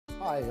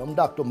Hi, I'm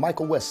Dr.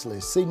 Michael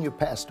Wesley, Senior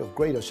Pastor of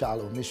Greater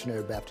Shiloh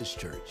Missionary Baptist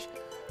Church.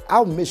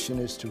 Our mission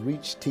is to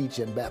reach, teach,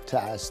 and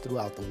baptize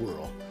throughout the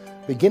world,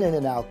 beginning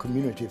in our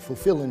community,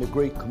 fulfilling the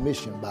Great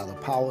Commission by the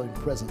power and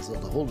presence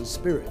of the Holy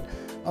Spirit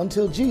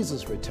until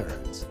Jesus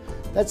returns.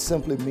 That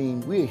simply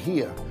means we're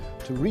here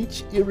to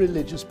reach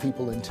irreligious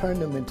people and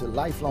turn them into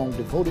lifelong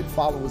devoted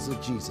followers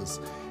of Jesus,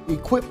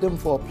 equip them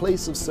for a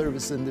place of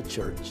service in the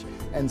church,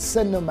 and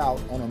send them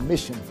out on a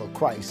mission for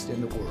Christ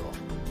in the world.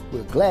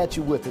 We're glad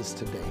you're with us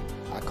today.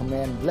 I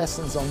command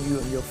blessings on you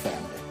and your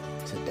family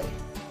today.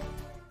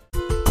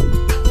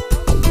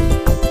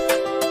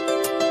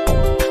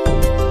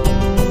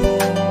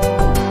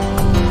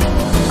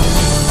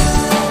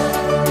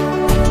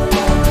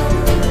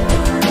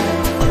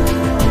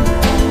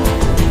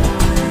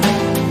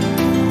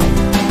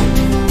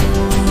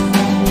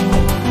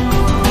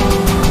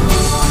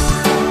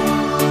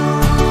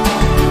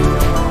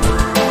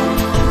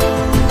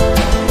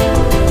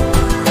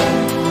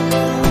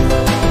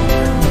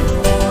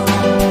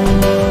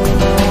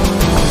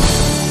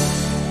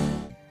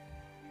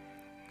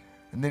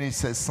 And then he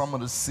says some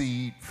of the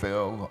seed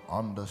fell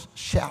on the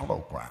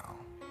shallow ground.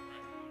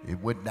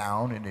 It went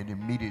down and it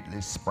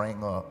immediately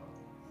sprang up.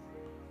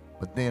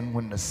 But then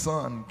when the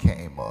sun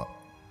came up,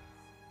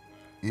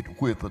 it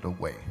withered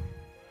away.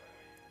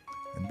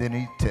 And then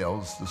he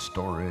tells the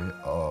story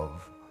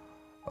of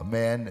a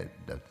man,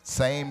 the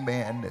same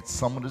man that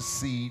some of the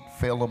seed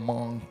fell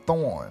among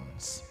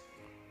thorns.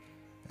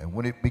 And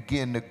when it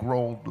began to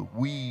grow, the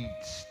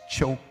weeds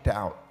choked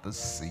out the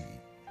seed.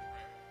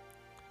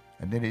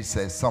 And then he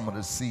says some of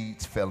the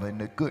seeds fell in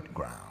the good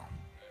ground,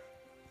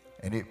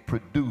 and it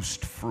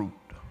produced fruit,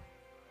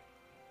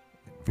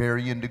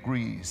 varying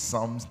degrees,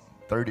 some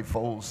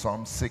 30-fold,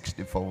 some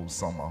 60-fold,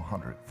 some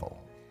 100-fold.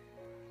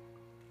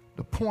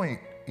 The point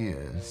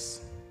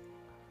is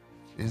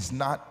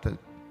not the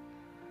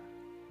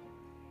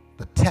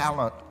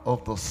talent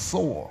of the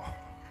sower,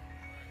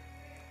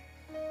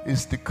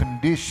 it's the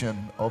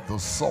condition of the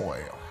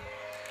soil.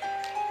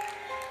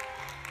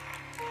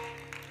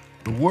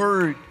 The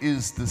word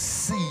is the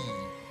seed.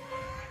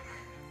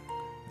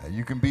 Now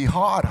you can be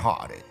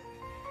hard-hearted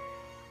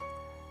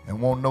and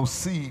want no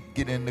seed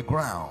get in the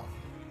ground.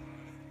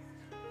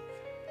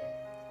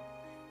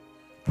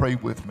 Pray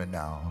with me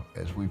now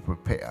as we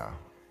prepare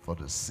for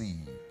the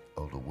seed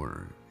of the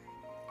word.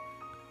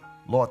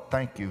 Lord,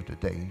 thank you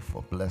today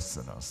for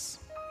blessing us.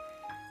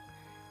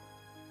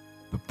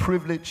 The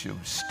privilege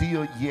of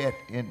still yet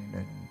in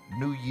the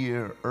new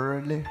year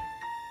early.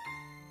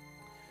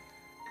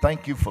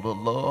 Thank you for the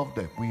love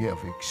that we have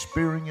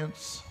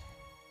experienced.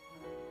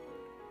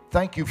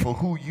 Thank you for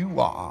who you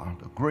are,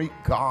 the great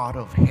God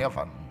of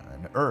heaven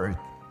and earth,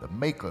 the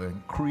maker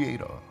and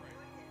creator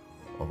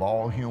of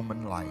all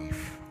human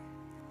life.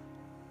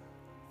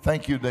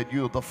 Thank you that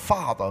you're the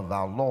Father of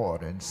our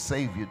Lord and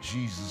Savior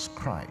Jesus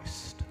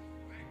Christ.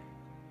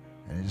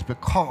 And it's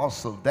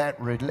because of that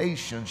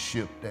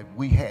relationship that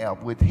we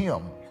have with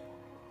him,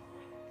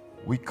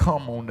 we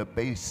come on the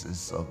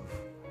basis of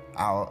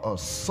our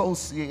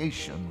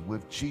association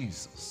with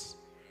Jesus.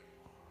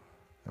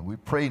 And we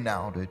pray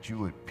now that you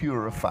would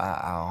purify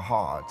our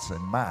hearts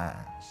and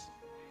minds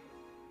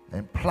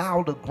and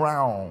plow the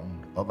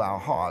ground of our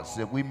hearts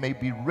that we may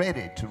be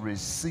ready to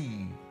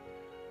receive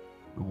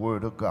the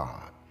word of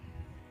God.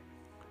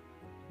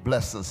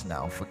 Bless us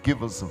now.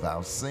 Forgive us of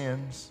our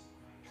sins.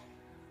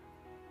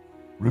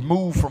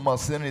 Remove from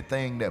us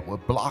anything that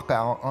would block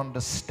our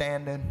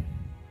understanding,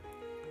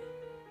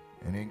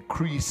 and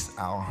increase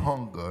our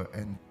hunger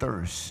and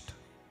thirst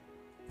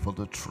for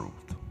the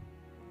truth.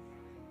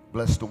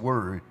 Bless the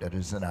word that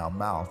is in our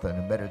mouth and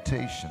the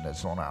meditation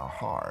that's on our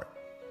heart,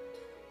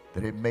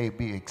 that it may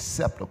be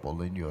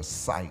acceptable in your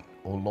sight,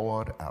 O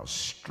Lord, our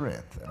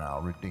strength and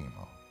our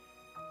Redeemer.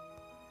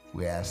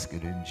 We ask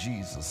it in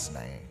Jesus'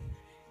 name.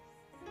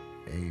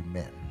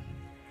 Amen.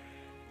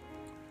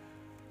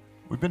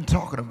 We've been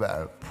talking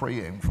about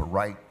praying for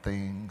right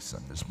things,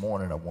 and this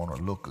morning I want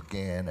to look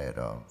again at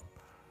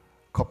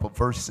couple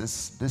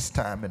verses, this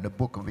time in the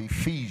book of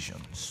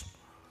Ephesians.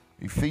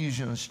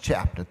 Ephesians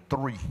chapter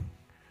 3. I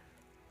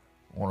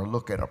want to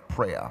look at a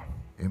prayer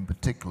in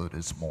particular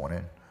this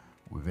morning.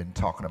 We've been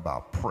talking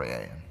about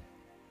prayer.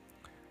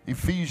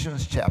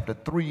 Ephesians chapter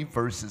 3,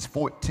 verses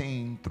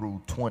 14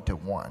 through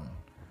 21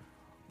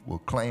 will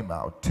claim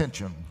our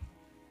attention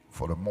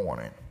for the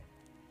morning.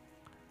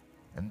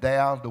 And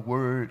there the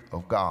word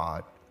of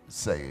God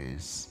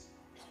says,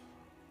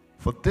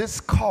 "For this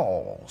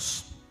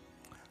cause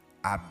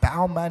I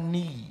bow my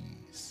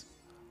knees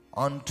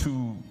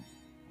unto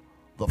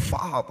the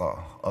Father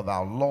of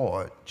our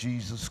Lord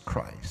Jesus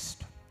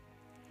Christ,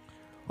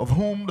 of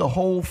whom the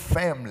whole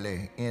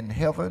family in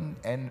heaven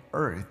and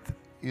earth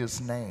is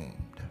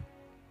named,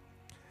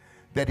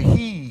 that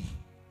he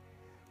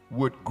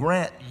would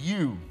grant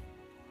you,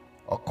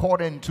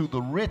 according to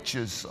the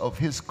riches of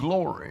his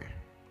glory,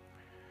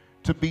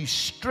 to be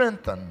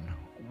strengthened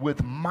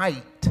with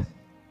might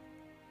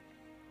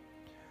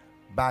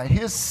by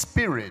his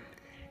Spirit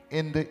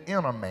in the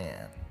inner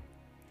man,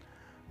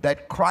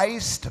 that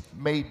Christ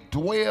may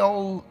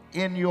dwell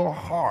in your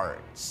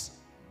hearts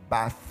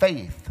by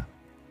faith,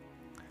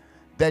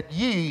 that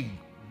ye,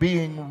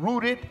 being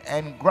rooted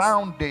and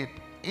grounded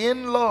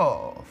in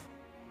love,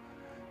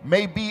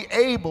 may be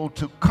able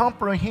to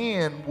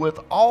comprehend with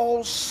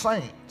all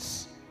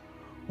saints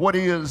what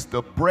is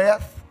the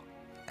breadth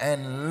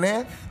and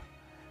length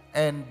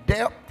and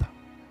depth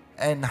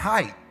and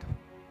height,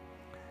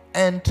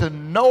 and to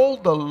know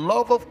the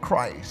love of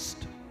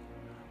Christ,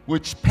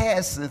 which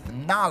passeth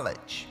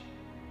knowledge,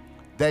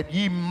 that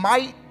ye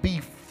might be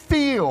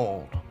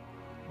filled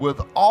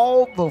with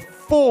all the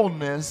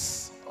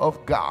fullness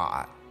of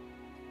God.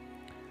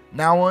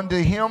 Now unto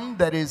him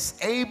that is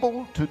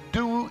able to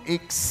do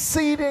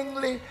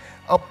exceedingly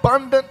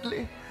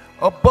abundantly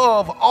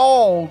above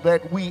all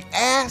that we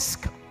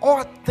ask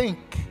or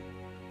think,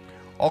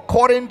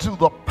 according to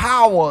the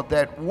power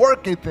that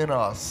worketh in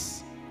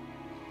us,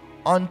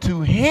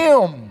 unto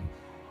him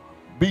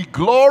be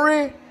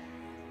glory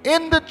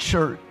in the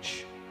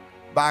church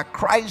by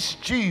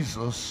Christ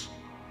Jesus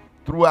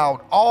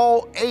throughout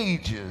all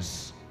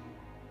ages,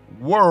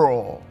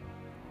 world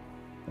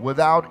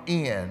without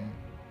end.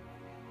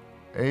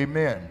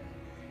 Amen.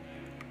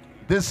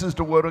 This is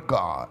the word of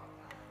God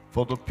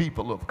for the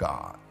people of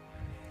God.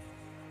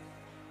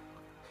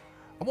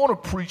 I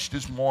want to preach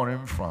this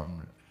morning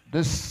from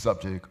this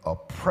subject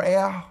of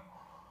prayer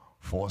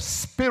for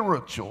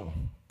spiritual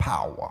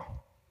power.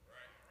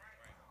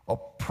 A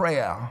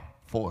prayer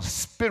for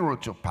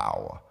spiritual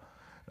power.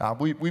 Now,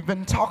 we've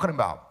been talking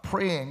about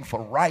praying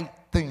for right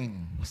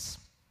things.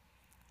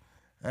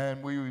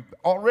 And we've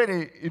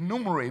already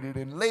enumerated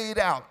and laid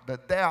out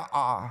that there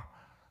are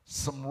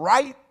some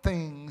right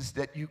things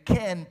that you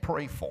can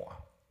pray for.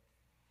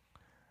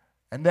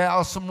 And there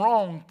are some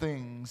wrong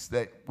things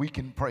that we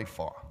can pray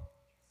for.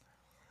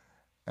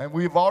 And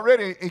we've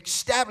already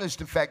established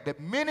the fact that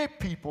many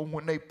people,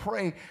 when they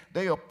pray,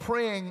 they are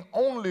praying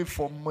only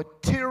for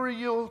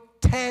material,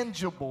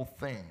 tangible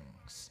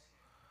things.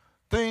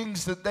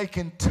 Things that they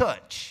can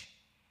touch.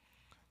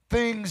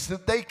 Things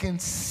that they can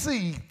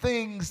see.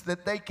 Things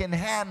that they can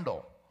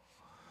handle.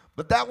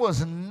 But that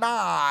was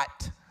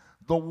not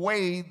the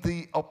way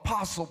the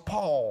Apostle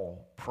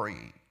Paul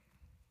prayed.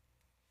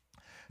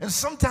 And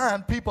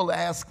sometimes people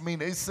ask me,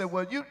 they say,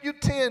 well, you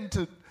tend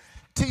to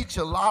teach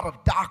a lot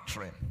of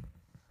doctrine.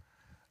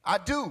 I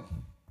do,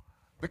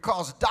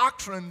 because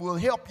doctrine will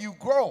help you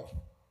grow.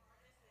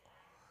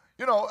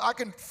 You know, I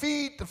can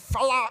feed the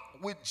flock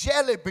with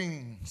jelly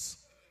beans,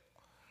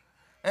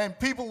 and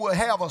people will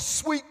have a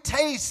sweet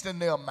taste in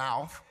their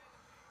mouth,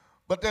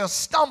 but their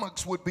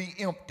stomachs would be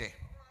empty.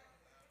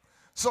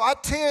 So I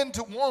tend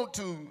to want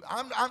to,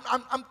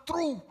 I'm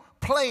through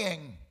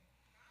playing.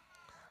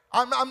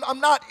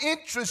 I'm not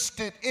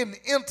interested in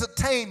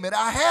entertainment.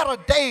 I had a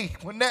day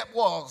when that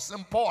was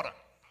important.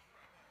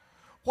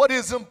 What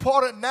is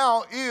important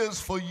now is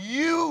for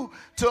you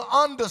to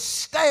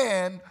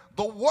understand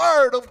the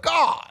Word of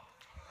God.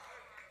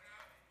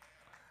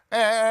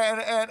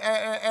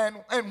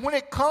 And when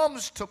it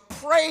comes to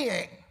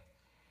praying,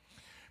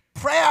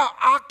 prayer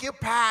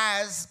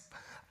occupies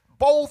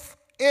both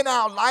in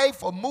our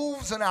life or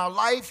moves in our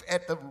life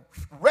at the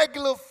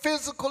regular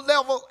physical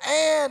level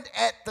and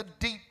at the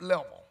deep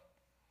level.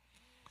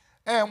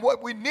 And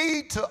what we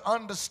need to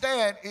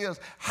understand is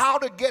how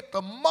to get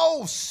the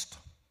most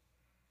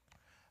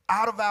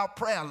out of our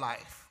prayer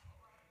life.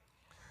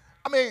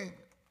 I mean,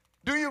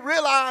 do you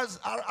realize,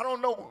 I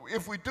don't know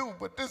if we do,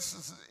 but this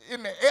is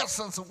in the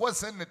essence of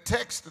what's in the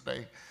text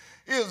today,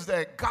 is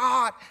that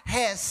God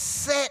has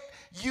set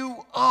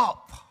you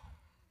up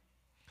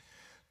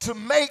to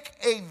make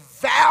a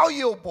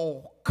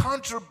valuable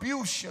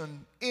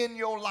contribution in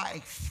your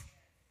life.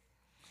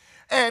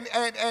 And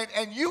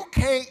you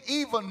can't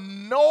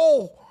even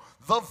know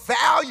the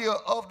value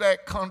of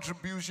that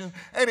contribution,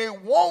 and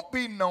it won't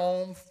be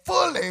known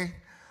fully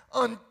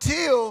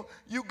until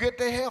you get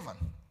to heaven.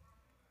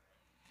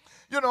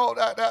 You know,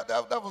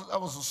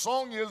 that was a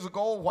song years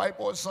ago. White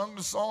boy sung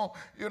the song,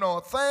 you know,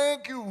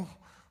 thank you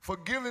for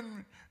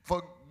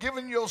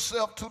giving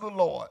yourself to the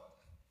Lord.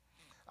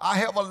 I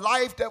have a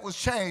life that was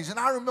changed. And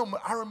I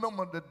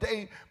remember the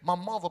day my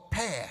mother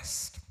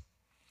passed.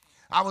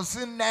 I was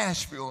in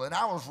Nashville, and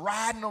I was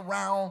riding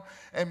around,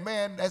 and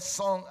man, that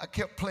song, I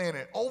kept playing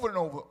it over and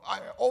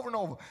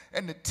over,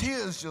 and the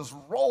tears just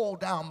rolled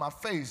down my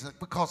face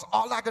because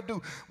all I could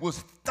do was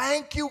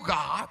thank you,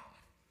 God,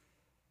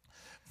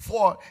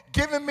 for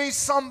giving me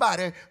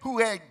somebody who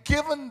had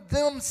given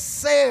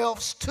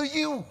themselves to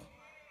you.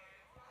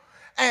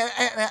 And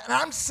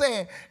I'm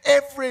saying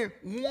every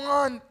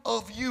one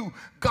of you,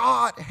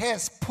 God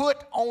has put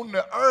on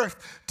the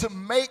earth to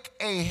make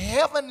a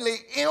heavenly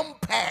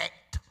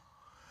impact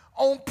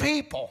on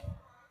people.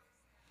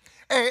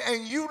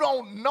 And you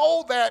don't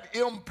know that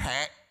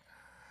impact,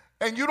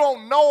 and you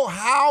don't know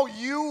how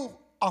you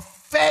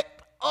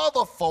affect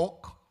other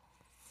folk,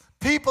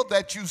 people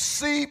that you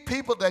see,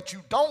 people that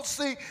you don't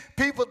see,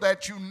 people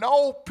that you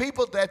know,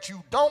 people that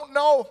you don't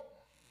know.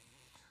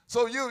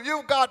 So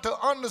you've got to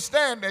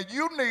understand that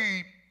you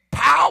need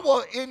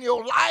power in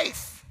your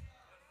life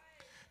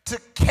to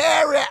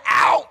carry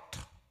out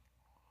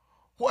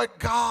what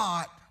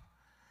God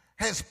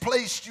has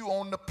placed you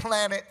on the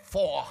planet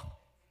for.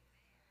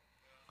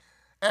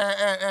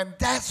 And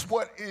that's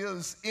what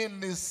is in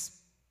this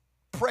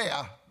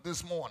prayer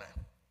this morning.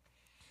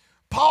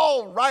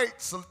 Paul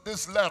writes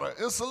this letter.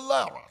 It's a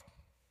letter.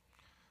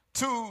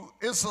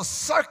 It's a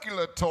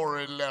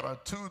circulatory letter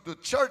to the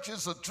church.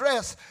 It's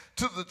addressed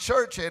to the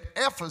church at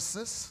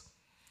Ephesus,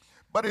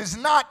 but it's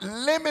not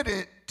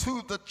limited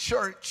to the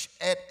church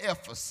at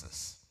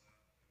Ephesus.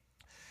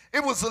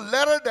 It was a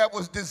letter that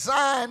was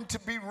designed to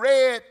be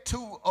read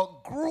to a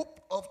group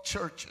of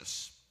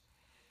churches.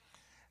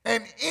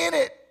 And in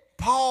it,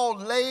 Paul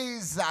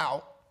lays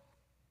out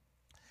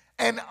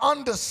an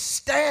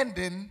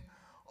understanding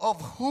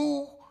of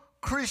who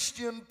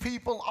Christian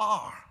people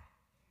are.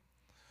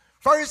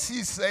 First,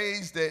 he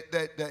says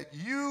that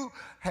you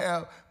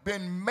have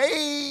been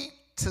made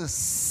to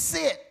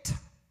sit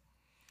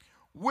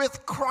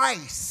with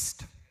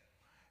Christ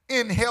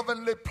in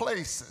heavenly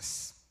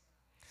places.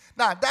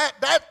 Now,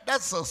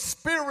 that's a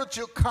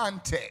spiritual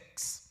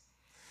context.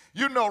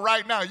 You know,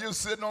 right now, you're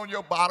sitting on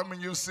your bottom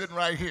and you're sitting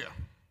right here.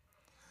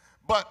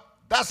 But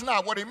that's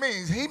not what he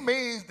means. He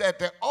means that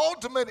the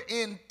ultimate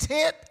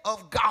intent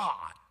of God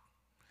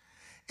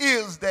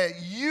is that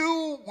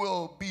you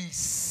will be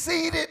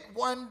seated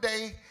one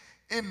day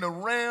in the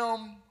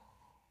realm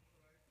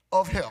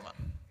of heaven.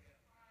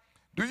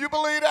 Do you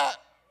believe that?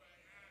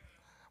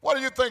 What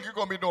do you think you're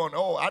going to be doing?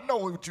 Oh, I know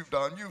what you've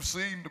done. You've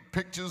seen the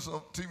pictures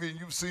of TV, and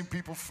you've seen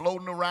people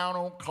floating around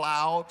on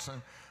clouds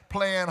and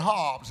playing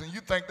harps, and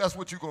you think that's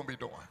what you're going to be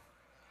doing.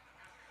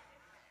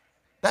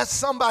 That's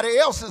somebody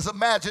else's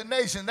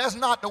imagination. That's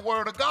not the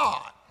word of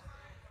God.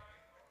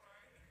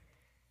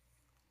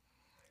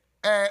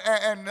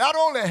 And not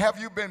only have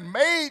you been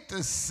made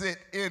to sit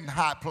in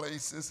high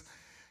places,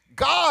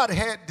 God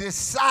had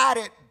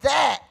decided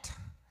that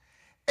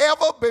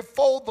ever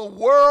before the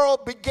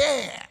world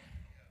began.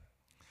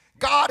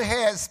 God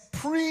has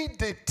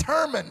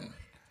predetermined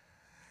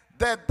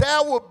that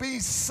there will be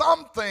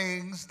some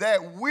things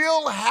that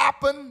will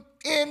happen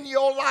in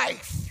your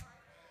life.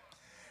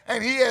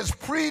 And he has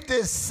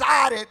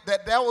predecided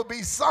that there will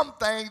be some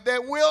things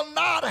that will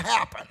not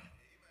happen.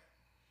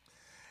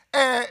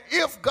 And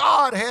if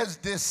God has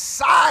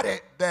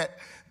decided that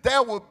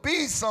there will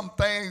be some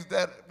things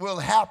that will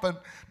happen,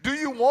 do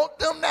you want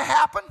them to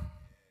happen?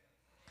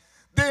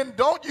 Then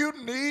don't you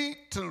need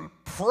to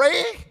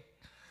pray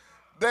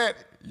that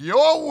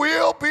your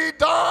will be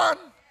done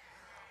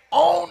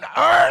on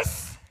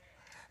earth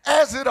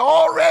as it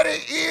already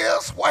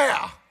is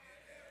where?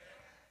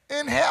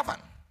 In heaven.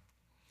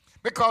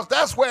 Because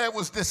that's where it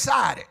was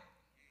decided.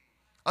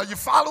 Are you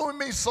following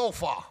me so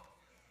far?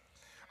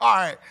 All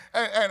right,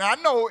 and I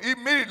know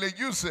immediately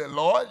you said,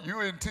 Lord, you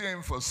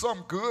intend for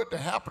some good to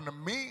happen to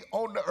me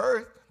on the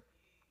earth.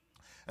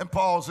 And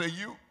Paul said,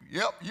 you.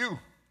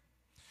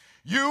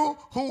 You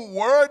who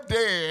were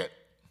dead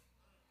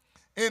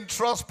in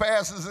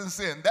trespasses and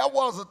sin. There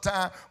was a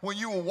time when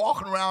you were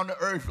walking around the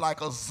earth like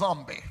a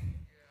zombie.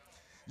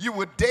 You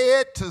were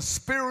dead to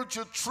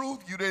spiritual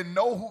truth. You didn't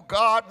know who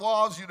God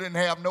was. You didn't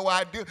have no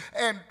idea.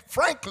 And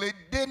frankly,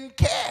 didn't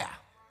care.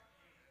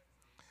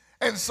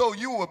 And so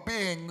you were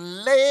being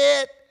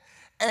led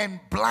and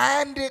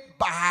blinded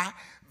by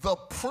the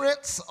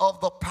prince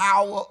of the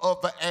power of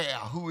the air,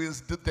 who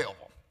is the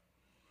devil.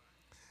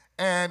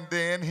 And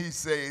then he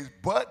says,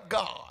 but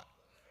God.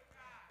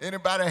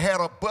 Anybody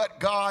had a but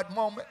God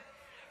moment?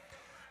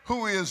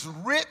 Who is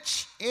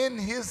rich in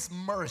his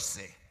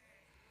mercy,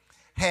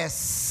 has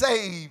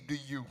saved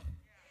you.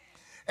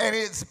 And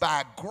it's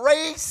by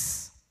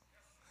grace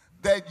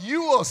that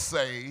you are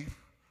saved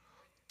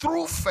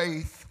through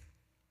faith,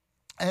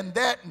 and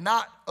that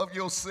not of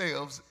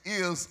yourselves,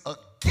 is a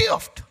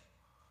gift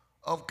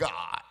of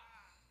God.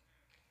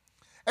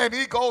 And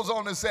he goes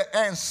on to say,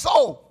 and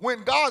so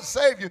when God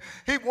saved you,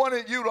 he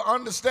wanted you to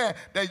understand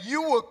that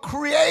you were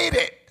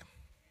created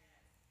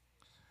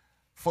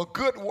for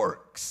good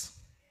works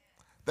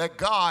that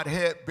God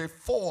had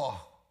before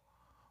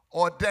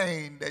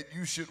ordained that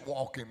you should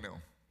walk in them.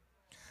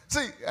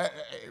 See,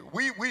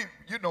 we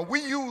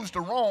used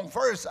the wrong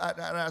verse,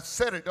 and I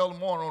said it the other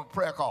morning on the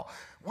prayer call.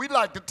 We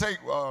like to take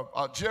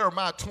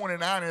Jeremiah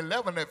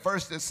 29:11, that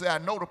verse that says, I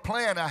know the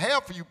plan I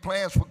have for you,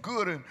 plans for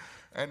good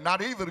and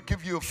not evil, to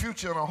give you a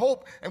future and a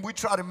hope, and we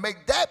try to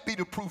make that be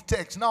the proof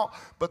text. No,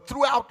 but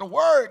throughout the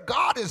word,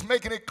 God is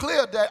making it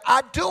clear that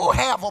I do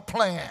have a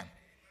plan.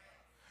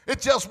 It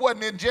just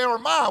wasn't in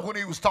Jeremiah when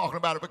he was talking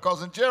about it,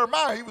 because in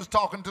Jeremiah he was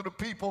talking to the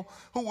people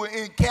who were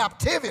in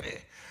captivity.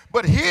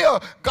 But here,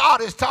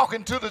 God is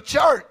talking to the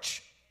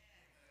church.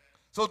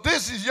 So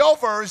this is your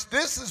verse.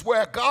 This is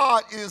where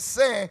God is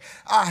saying,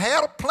 I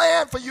had a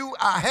plan for you.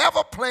 I have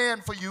a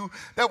plan for you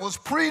that was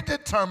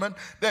predetermined,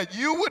 that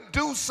you would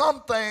do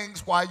some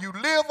things while you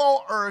live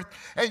on earth,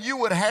 and you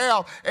would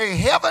have a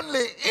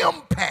heavenly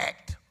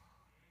impact.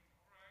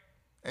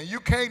 And you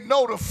can't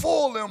know the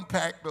full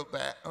impact of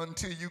that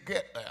until you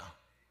get there.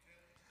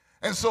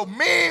 And so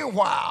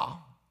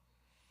meanwhile,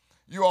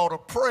 you ought to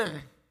pray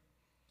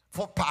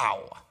for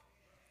power.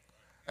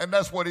 And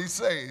that's what he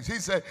says. He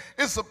said,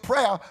 it's a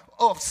prayer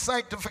of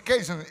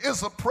sanctification.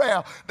 It's a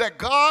prayer that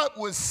God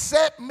would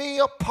set me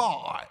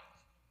apart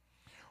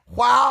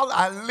while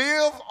I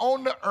live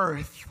on the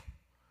earth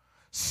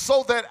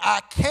so that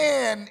I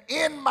can,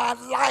 in my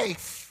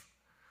life,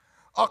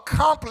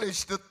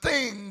 accomplish the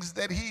things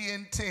that he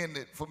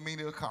intended for me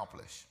to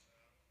accomplish.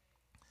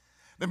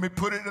 Let me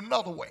put it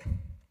another way.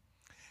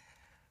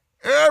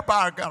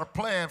 Everybody got a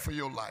plan for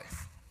your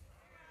life.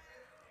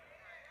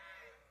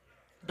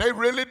 They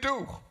really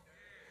do.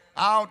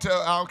 I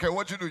don't care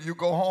what you do. You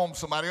go home,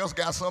 somebody else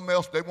got something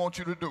else they want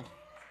you to do.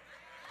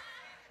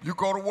 You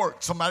go to work,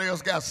 somebody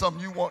else got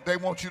something they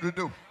want you to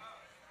do.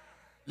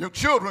 Your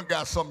children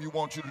got something you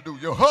want you to do.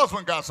 Your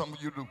husband got something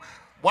you do.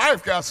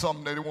 Wife got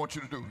something that they want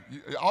you to do.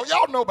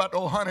 Y'all know about the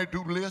old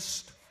honey-do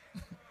list.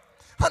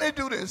 Honey,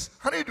 do this.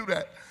 Honey, do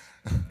that.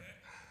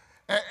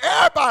 And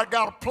everybody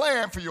got a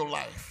plan for your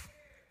life.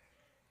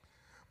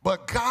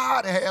 But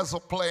God has a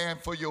plan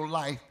for your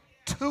life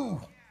too.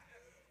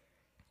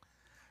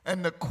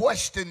 And the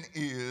question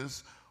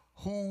is,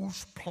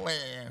 whose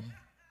plan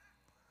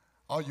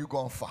are you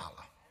going to follow?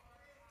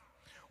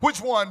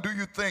 Which one do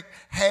you think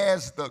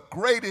has the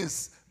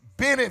greatest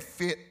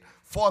benefit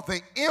for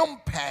the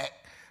impact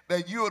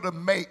that you're to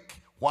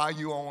make while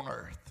you're on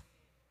earth?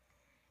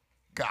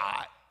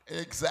 God.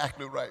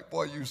 Exactly right.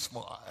 Boy, you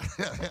smart.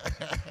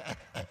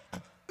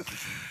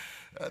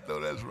 I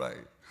know that's right.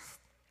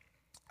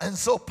 And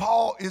so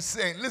Paul is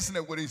saying, listen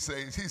to what he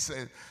says. He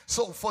says,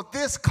 so for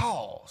this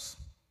cause,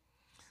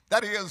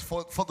 that is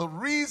for the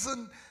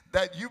reason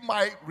that you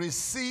might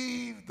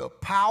receive the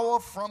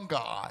power from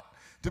God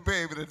to be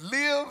able to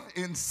live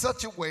in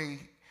such a way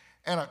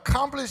and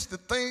accomplish the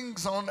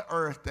things on the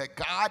earth that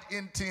God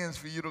intends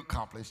for you to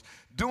accomplish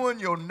during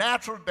your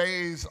natural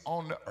days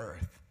on the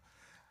earth.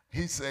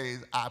 He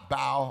says, I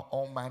bow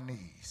on my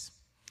knees.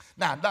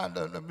 Now,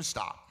 let me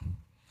stop.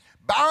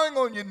 Bowing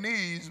on your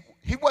knees,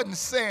 he wasn't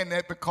saying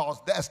that because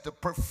that's the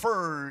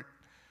preferred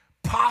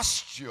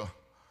posture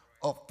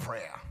of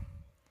prayer.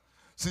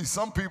 See,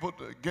 some people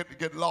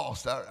get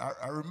lost. I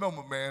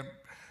remember, man,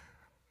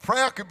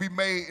 prayer could be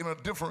made in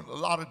a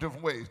lot of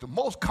different ways. The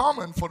most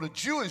common for the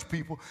Jewish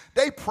people,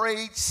 they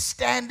prayed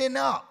standing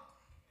up.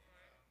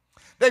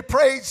 They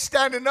prayed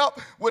standing up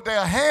with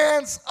their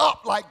hands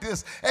up like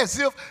this, as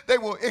if they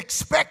were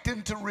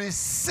expecting to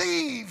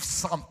receive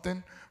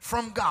something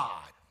from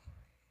God.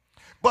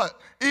 But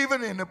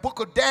even in the book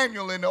of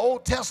Daniel in the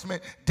Old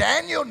Testament,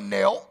 Daniel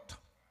knelt.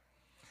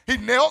 He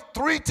knelt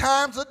 3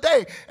 times a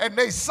day, and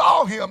they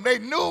saw him. They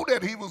knew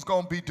that he was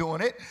going to be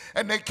doing it,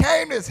 and they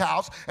came to his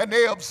house, and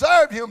they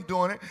observed him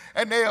doing it,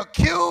 and they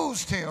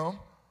accused him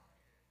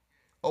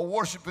of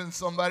worshiping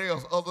somebody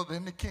else other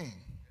than the king.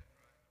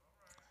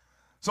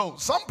 So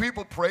some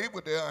people pray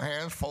with their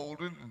hands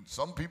folded, and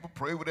some people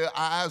pray with their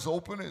eyes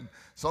open, and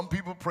some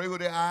people pray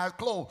with their eyes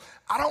closed.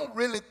 I don't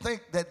really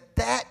think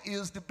that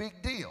is the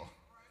big deal.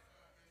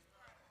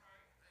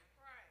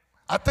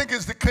 I think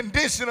it's the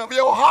condition of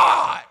your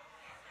heart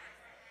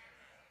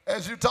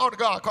as you talk to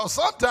God. Because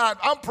sometimes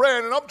I'm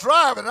praying and I'm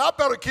driving, and I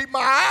better keep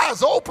my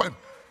eyes open.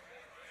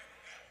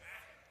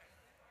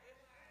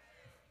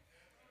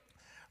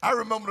 I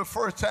remember the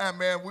first time,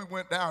 man, we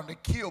went down to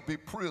Kilby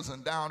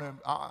Prison down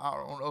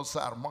on the other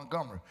side of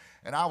Montgomery.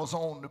 And I was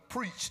on to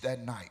preach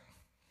that night.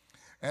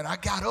 And I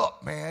got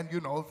up, man,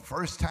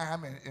 first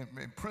time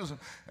in prison.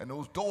 And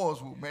those doors,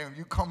 man,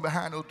 you come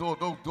behind those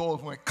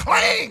doors went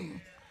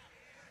clang.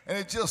 And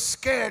it just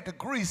scared the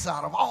grease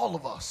out of all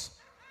of us.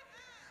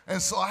 And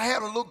so I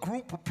had a little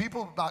group of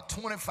people, about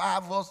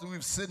 25 of us, that we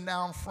were sitting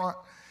down front.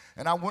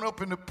 And I went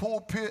up in the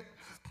pulpit,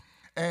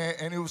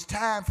 and it was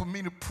time for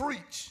me to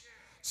preach.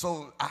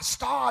 So I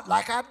start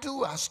like I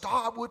do. I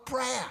start with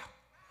prayer.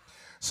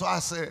 So I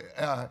said,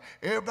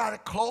 everybody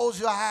close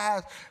your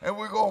eyes and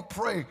we're going to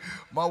pray.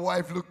 My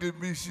wife looked at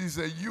me. She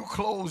said, you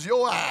close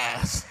your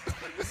eyes.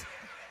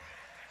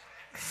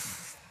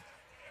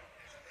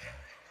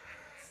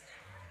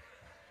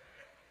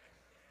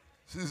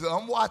 She said,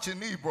 I'm watching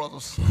these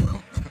brothers.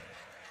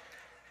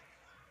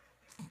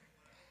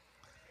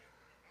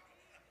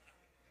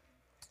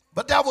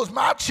 But that was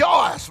my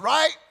choice,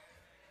 right?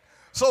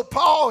 So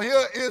Paul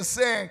here is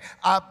saying,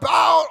 I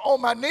bowed on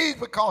my knees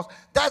because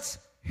that's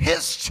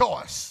his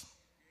choice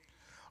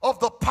of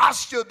the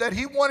posture that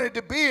he wanted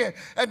to be in.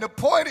 And the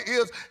point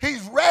is,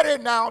 he's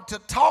ready now to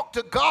talk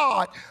to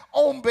God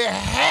on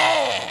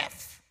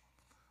behalf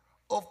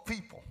of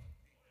people.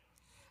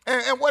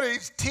 And what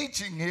he's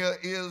teaching here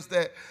is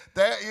that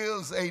there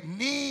is a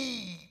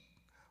need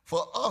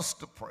for us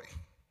to pray.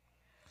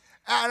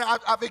 And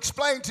I've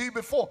explained to you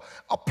before,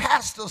 a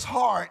pastor's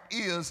heart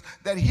is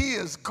that he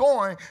is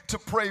going to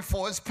pray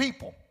for his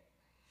people.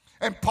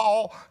 And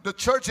Paul, the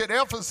church at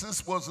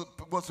Ephesus was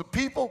a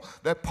people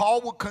that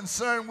Paul was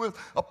concerned with.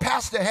 A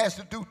pastor has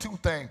to do 2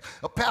 things.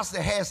 A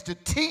pastor has to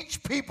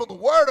teach people the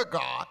word of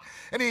God,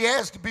 and he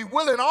has to be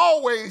willing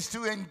always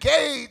to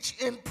engage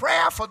in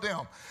prayer for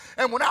them.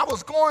 And when I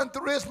was going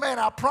through this, man,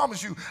 I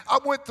promise you, I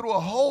went through a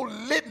whole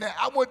litany.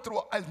 I went through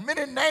as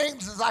many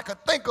names as I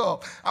could think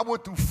of. I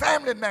went through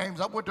family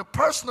names. I went to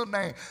personal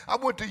names. I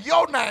went to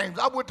your names.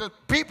 I went to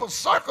people's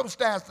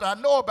circumstances that I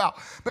know about,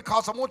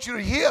 because I want you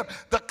to hear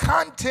the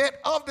content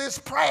of this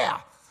prayer.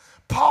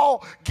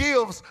 Paul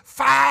gives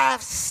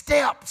 5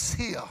 steps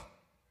here.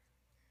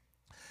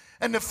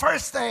 And the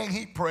first thing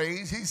he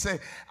prays, he said,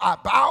 I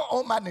bow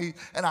on my knees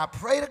and I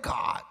pray to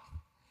God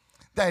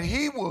that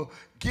he will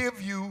give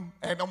you,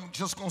 and I'm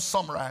just going to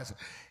summarize it,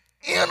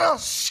 inner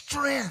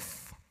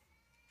strength.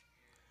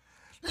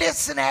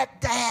 Listen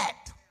at that.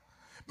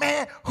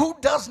 Man, who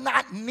does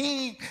not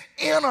need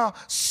inner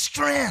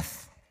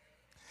strength?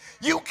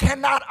 You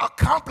cannot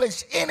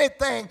accomplish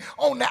anything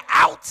on the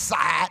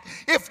outside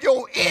if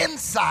your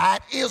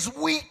inside is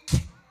weak.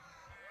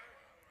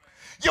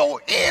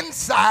 Your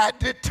inside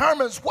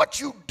determines what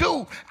you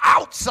do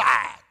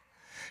outside.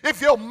 If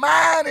your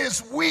mind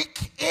is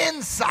weak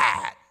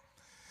inside,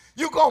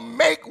 you're going to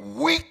make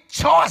weak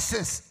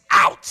choices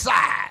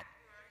outside.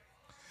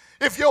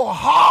 If your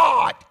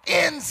heart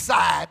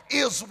inside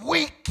is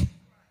weak,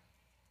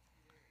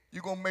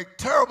 you're going to make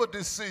terrible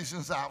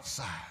decisions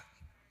outside.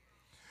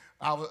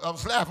 I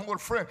was laughing with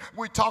a friend.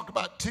 We talked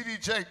about T.D.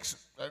 Jakes.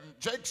 And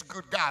Jake's a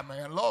good guy,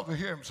 man. Love to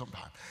hear him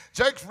sometimes.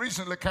 Jakes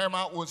recently came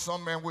out with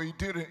some, man, where he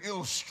did an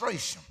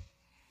illustration.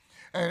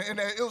 And in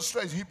that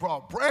illustration, he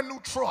brought a brand new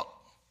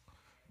truck,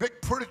 big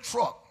pretty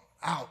truck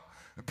out.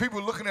 And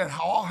people were looking at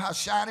how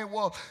shiny it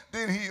was.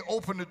 Then he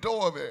opened the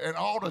door of it, and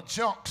all the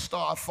junk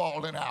started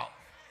falling out.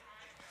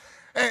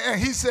 And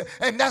he said,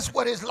 and that's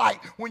what it's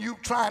like when you're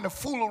trying to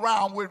fool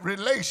around with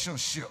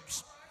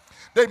relationships.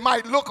 They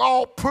might look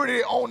all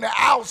pretty on the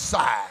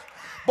outside,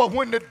 but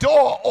when the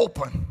door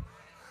opened,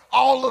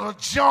 all of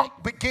the junk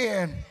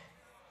began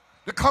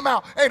to come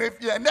out.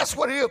 And that's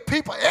what it is.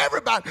 People,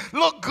 everybody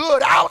look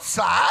good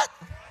outside.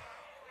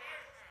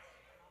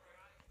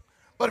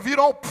 But if you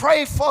don't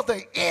pray for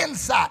the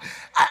inside,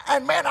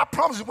 and man, I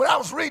promise you, when I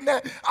was reading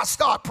that, I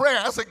started praying.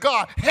 I said,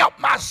 God, help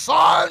my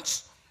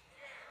sons.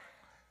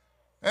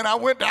 And I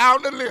went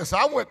down the list.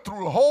 I went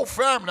through the whole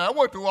family. I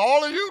went through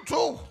all of you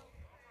too.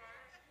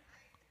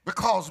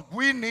 Because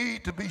we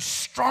need to be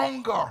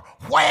stronger.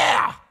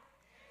 Where?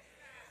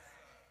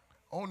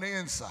 On the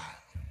inside.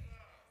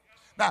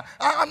 Now,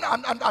 I'm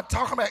not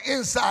talking about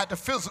inside the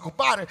physical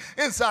body.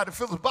 Inside the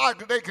physical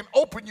body, they can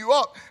open you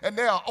up, and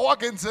there are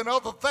organs and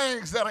other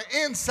things that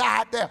are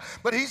inside there.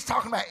 But he's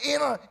talking about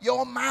inner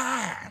your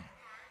mind,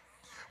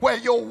 where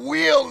your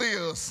will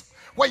is,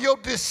 where your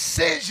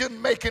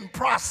decision-making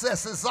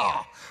processes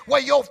are,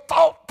 where your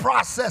thought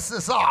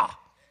processes are.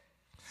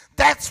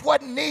 That's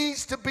what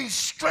needs to be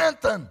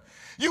strengthened.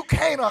 You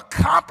can't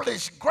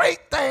accomplish great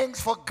things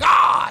for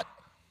God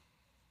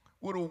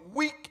with a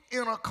weak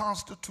inner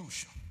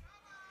constitution.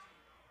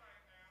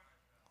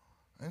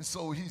 And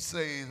so he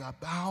says, I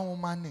bow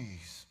on my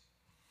knees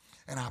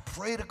and I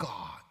pray to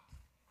God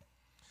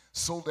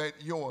so that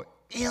your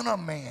inner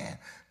man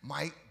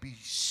might be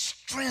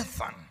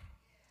strengthened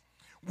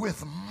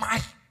with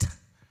might,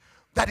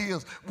 that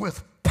is,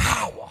 with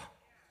power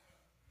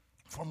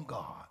from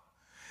God.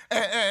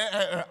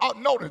 And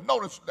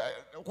notice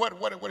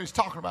what he's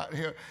talking about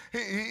here.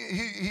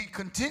 He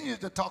continues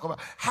to talk about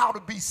how to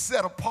be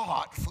set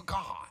apart for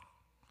God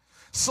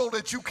so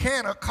that you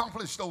can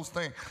accomplish those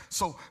things.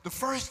 So the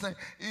first thing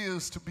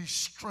is to be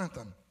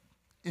strengthened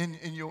in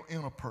your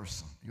inner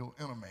person, your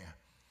inner man.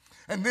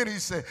 And then he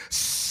said,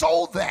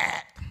 so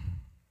that,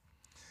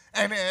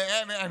 and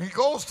he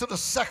goes to the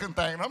second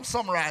thing, and I'm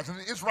summarizing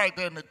it. It's right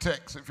there in the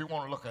text if you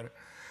want to look at it,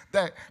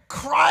 that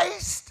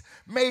Christ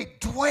may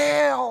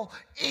dwell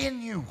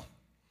in you.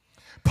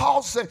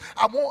 Paul said,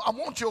 I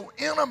want your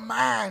inner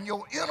mind,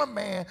 your inner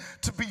man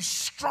to be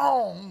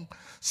strong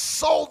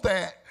so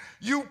that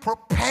you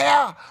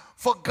prepare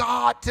for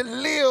God to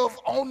live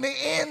on the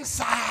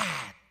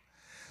inside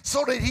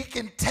so that he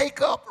can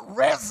take up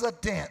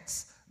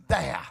residence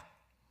there.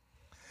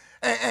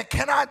 And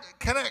can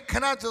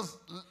I just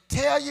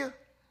tell you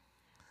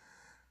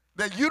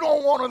that you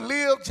don't want to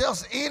live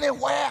just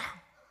anywhere?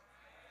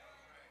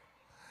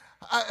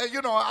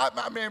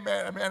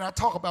 I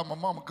talk about my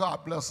mama,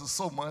 God bless her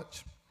so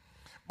much.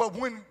 But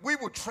when we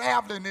were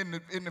traveling in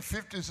the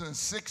 50s and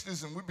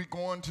 60s, and we'd be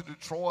going to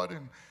Detroit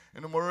and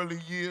in the early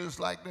years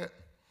like that,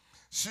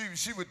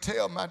 she would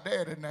tell my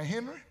daddy, now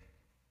Henry,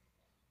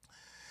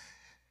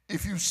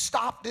 if you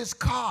stop this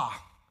car,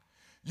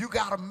 you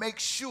got to make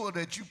sure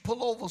that you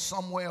pull over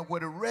somewhere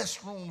where the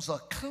restrooms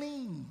are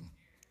clean.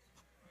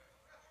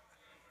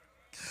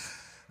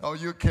 Oh,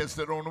 you'll catch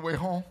that on the way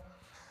home.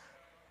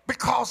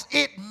 Because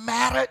it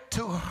mattered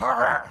to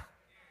her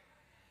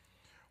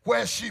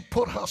where she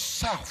put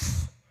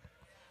herself.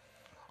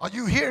 Are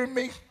you hearing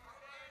me?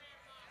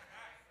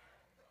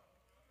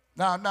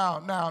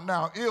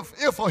 Now,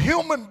 if a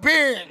human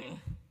being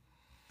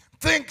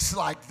thinks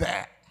like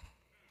that,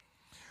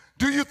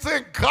 do you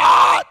think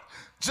God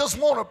just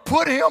want to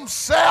put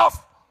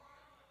himself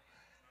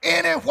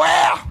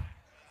anywhere,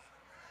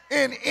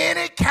 in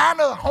any kind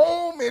of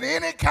home, in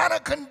any kind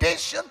of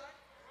condition?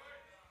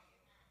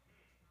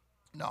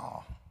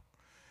 No.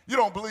 You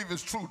don't believe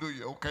it's true, do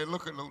you? Okay,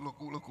 look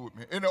with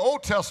me. In the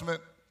Old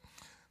Testament,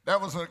 there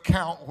was an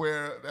account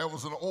where there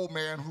was an old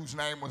man whose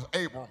name was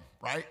Abram,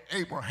 right?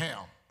 Abraham,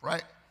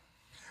 right?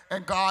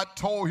 And God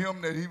told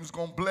him that he was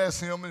going to bless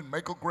him and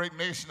make a great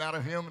nation out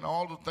of him and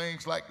all the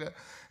things like that.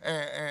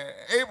 And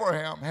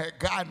Abraham had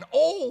gotten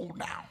old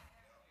now,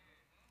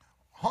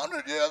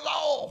 100 years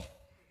old.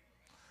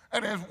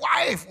 And his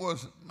wife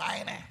was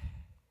 90.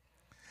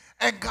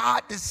 And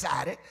God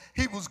decided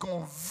he was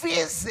going to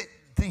visit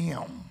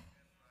them.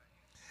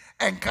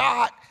 And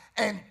God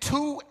and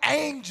two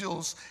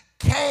angels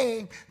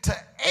came to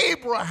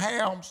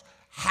Abraham's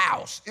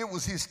house. It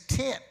was his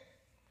tent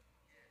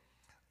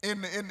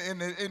in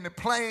the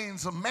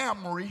plains of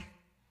Mamre.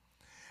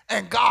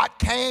 And God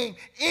came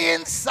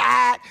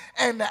inside,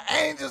 and the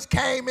angels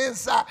came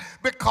inside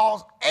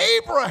because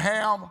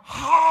Abraham's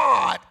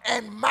heart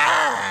and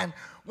mind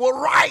were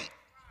right.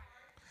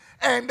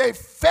 And they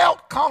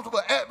felt comfortable.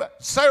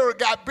 Sarah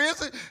got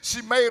busy.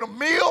 She made a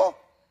meal.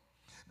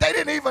 They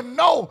didn't even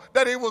know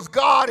that it was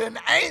God and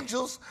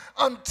angels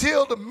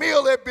until the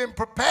meal had been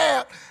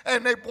prepared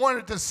and they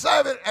wanted to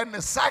serve it and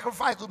the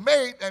sacrifice was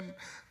made and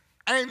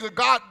angel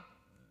God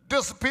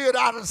disappeared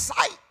out of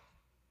sight.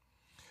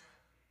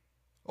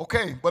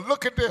 Okay, but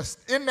look at this.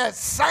 In that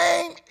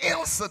same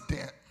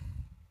incident,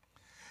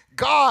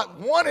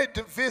 God wanted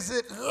to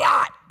visit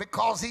Lot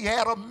because he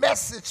had a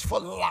message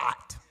for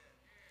Lot.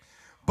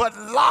 But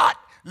Lot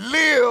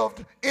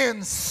lived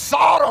in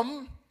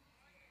Sodom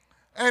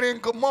and in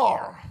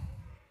Gomorrah.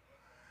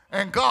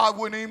 And God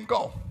wouldn't even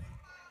go.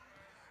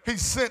 He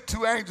sent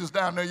two angels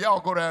down there. Y'all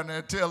go down there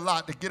and tell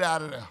Lot to get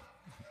out of there.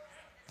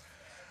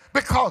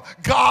 Because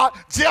God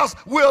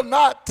just will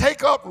not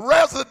take up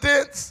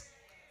residence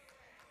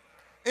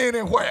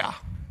anywhere.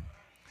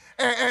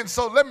 And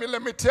so let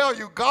me tell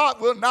you, God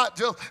will not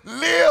just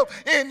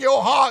live in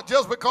your heart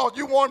just because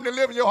you want him to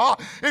live in your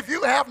heart. If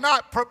you have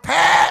not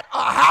prepared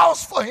a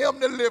house for him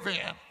to live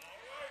in.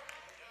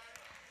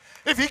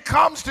 If he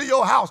comes to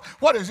your house,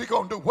 what is he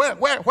going to do?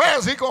 Where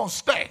is he going to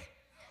stay?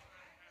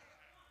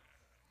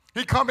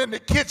 He come in the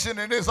kitchen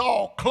and it's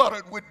all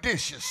cluttered with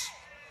dishes.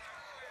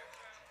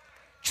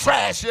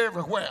 Trash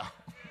everywhere.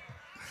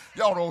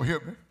 Y'all don't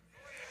hear me.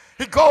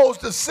 He goes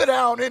to sit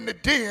down in the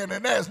den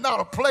and there's not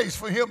a place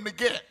for him to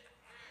get.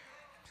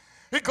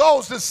 He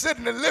goes to sit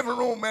in the living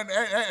room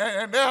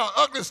and there are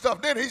ugly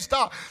stuff. Then he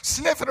starts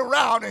sniffing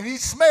around and he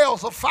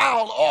smells a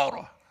foul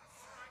odor.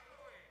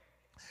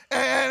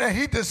 And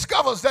he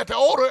discovers that the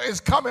odor is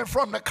coming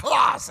from the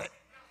closet.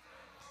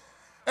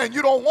 And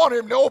you don't want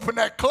him to open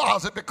that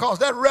closet because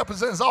that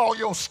represents all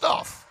your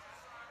stuff.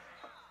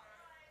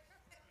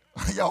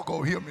 Y'all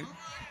go hear me.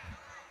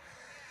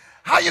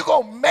 How you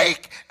going to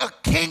make a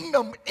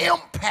kingdom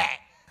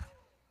impact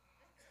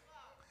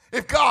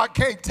if God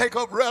can't take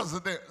up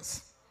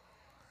residence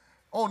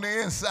on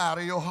the inside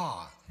of your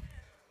heart?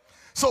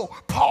 So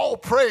Paul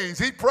prays,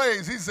 he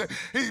prays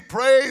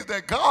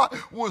that God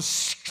will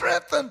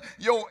strengthen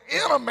your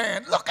inner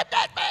man. Look at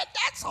that, man,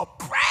 that's a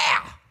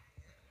prayer.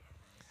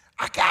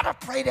 I gotta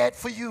pray that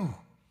for you.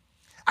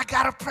 I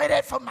gotta pray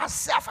that for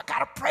myself. I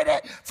gotta pray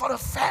that for the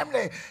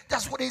family.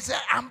 That's what he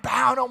said. I'm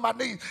bound on my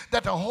knees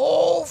that the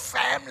whole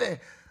family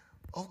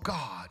of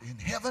God in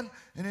heaven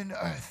and in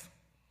the earth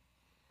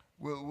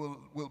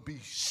will be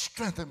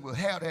strengthened, will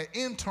have that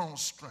internal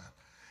strength,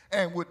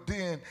 and would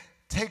then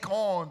take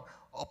on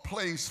a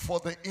place for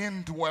the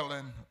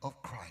indwelling of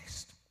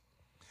Christ.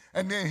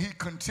 And then he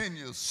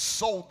continues,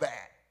 so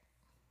that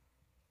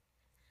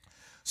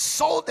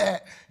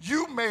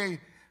you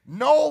may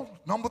know,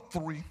 number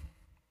 3,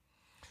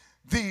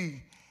 the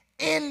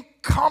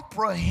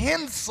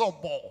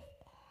incomprehensible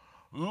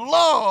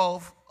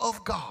love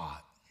of God.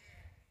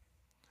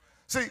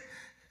 See,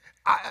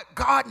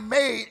 God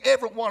made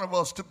every one of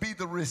us to be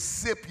the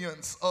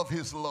recipients of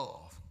his love.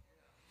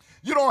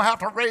 You don't have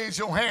to raise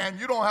your hand.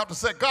 You don't have to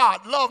say,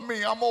 God, love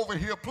me. I'm over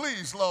here.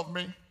 Please love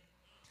me.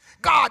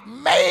 God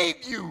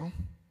made you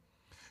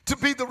to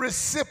be the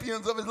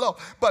recipients of his love.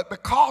 But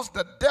because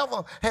the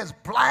devil has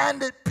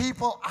blinded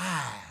people's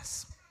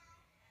eyes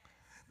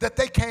that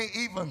they can't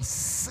even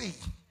see.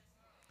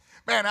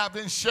 Man, I've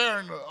been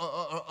sharing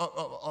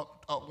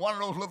one of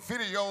those little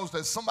videos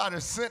that somebody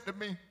sent to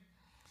me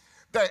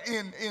that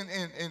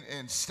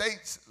in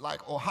states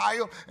like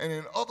Ohio and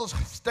in other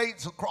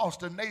states across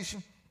the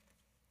nation,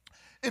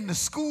 in the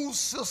school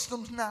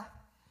systems now,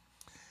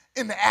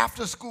 in the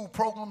after-school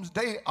programs,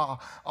 they are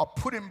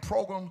putting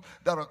programs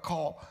that are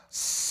called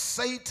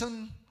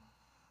Satan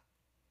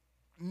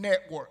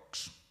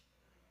Networks.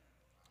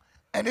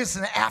 And it's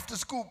an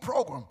after-school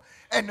program.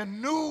 And the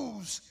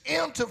news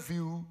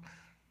interviewed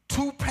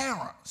 2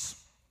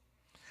 parents.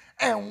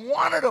 And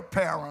one of the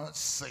parents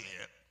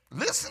said,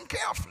 listen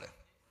carefully.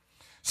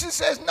 She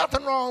says,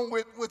 nothing wrong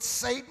with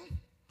Satan.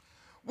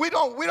 We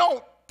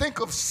don't think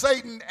of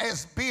Satan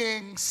as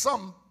being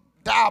some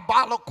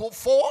diabolical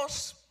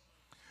force.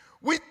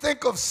 We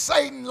think of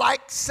Satan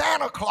like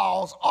Santa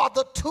Claus or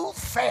the Tooth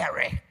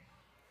Fairy.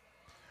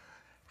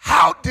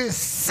 How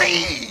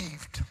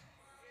deceived,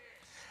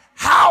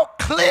 how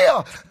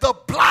clear. The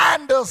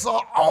blinders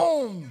are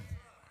on.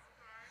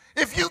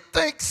 If you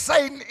think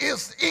Satan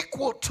is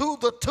equal to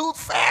the tooth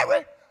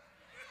fairy,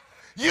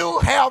 you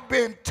have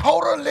been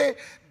totally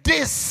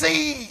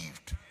deceived.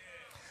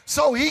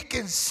 So he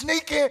can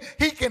sneak in,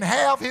 he can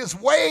have his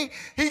way,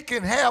 he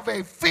can have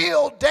a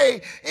field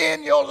day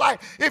in your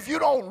life if you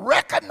don't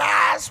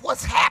recognize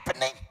what's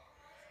happening.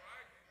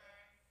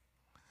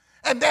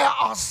 And there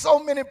are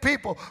so many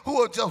people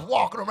who are just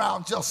walking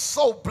around just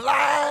so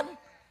blind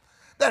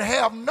that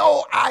have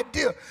no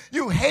idea.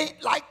 You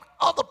hate like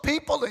other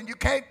people and you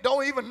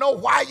don't even know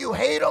why you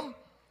hate them.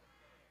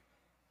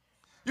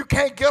 You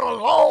can't get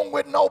along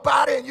with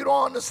nobody and you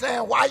don't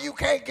understand why you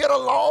can't get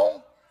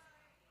along.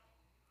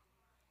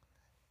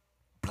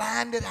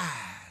 Blinded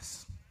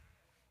eyes.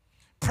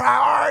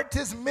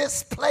 Priorities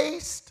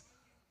misplaced.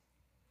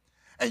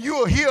 And you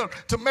are here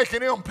to make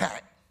an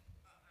impact.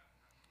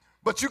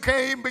 But you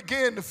can't even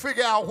begin to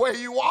figure out where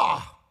you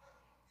are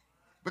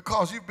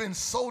because you've been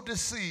so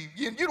deceived.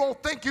 You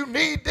don't think you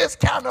need this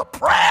kind of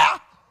prayer?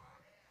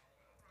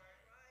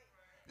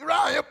 You're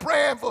out here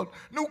praying for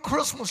new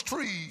Christmas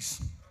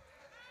trees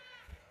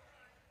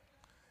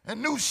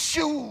and new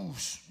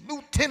shoes,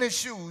 new tennis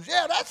shoes.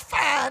 Yeah, that's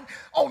fine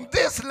on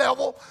this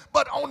level,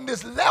 but on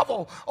this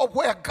level of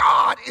where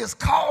God is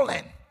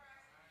calling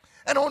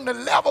and on the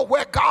level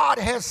where God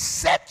has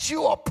set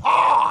you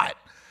apart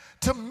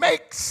to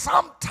make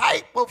some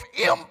type of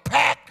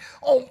impact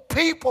on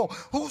people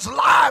whose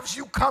lives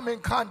you come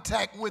in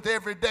contact with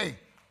every day.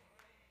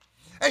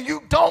 And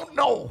you don't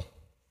know.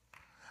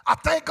 I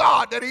thank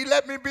God that he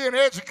let me be an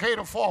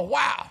educator for a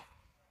while.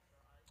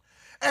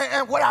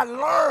 And what I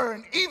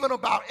learned even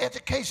about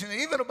education,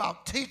 even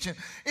about teaching,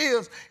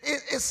 is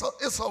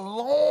it's a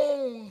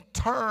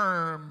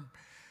long-term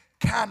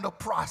kind of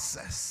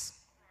process.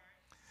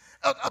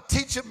 A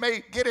teacher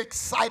may get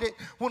excited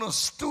when a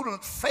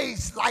student's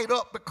face light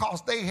up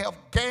because they have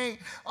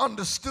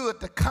understood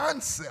the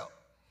concept.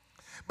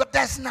 But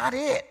that's not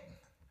it.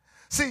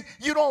 See,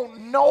 you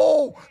don't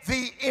know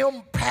the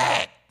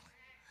impact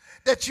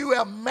that you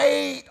have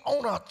made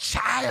on a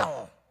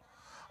child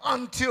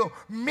until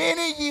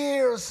many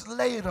years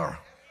later.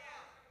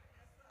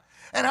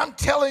 And I'm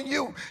telling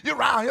you, you're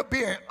around here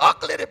being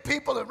ugly to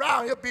people,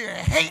 around here being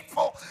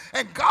hateful,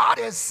 and God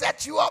has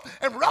set you up,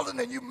 and rather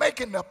than you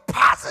making the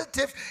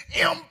positive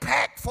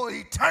impact for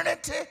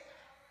eternity,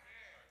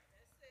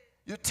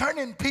 you're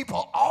turning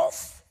people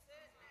off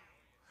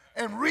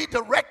and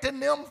redirecting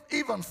them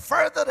even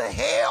further to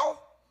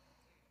hell.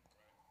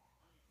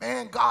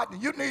 Man,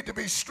 God, you need to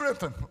be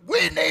strengthened.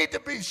 We need to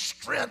be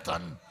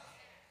strengthened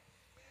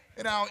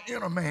in our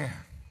inner man.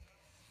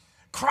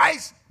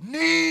 Christ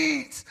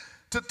needs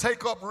to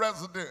take up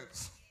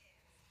residence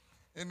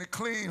in the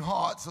clean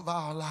hearts of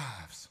our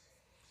lives.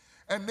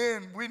 And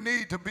then we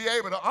need to be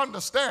able to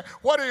understand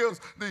what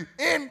is the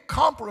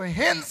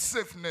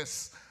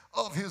incomprehensiveness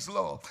of his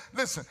love.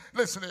 Listen,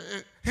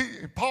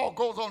 Paul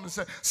goes on to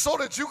say, so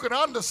that you can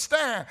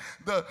understand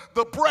the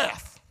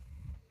breadth.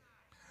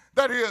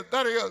 That is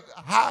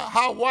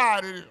how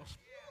wide it is.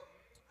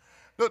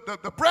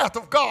 The breadth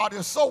of God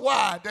is so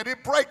wide that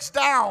it breaks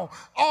down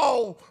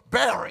all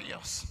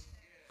barriers.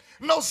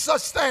 No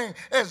such thing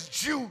as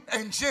Jew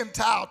and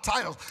Gentile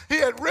titles. He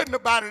had written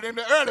about it in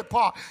the early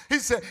part. He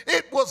said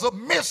it was a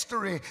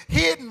mystery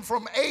hidden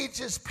from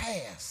ages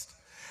past.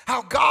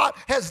 How God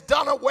has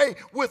done away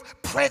with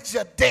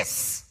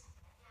prejudice.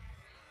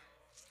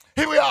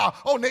 Here we are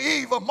on the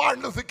eve of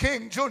Martin Luther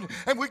King Jr.,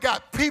 and we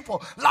got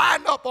people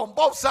lined up on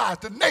both sides.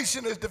 The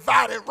nation is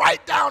divided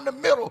right down the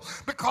middle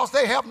because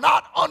they have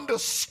not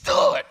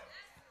understood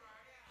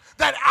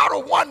that out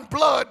of one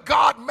blood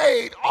God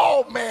made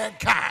all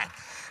mankind.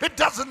 It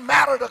doesn't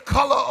matter the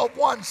color of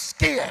one's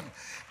skin.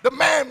 The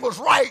man was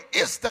right.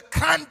 It's the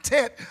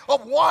content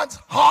of one's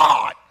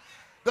heart,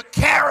 the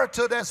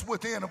character that's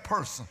within a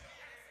person.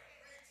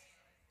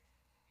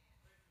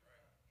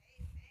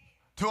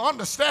 To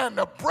understand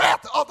the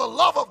breadth of the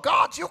love of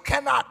God, you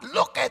cannot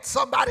look at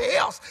somebody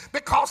else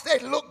because they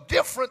look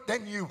different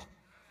than you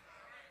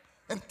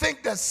and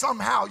think that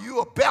somehow you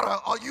are better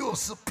or you are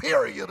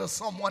superior to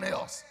someone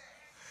else.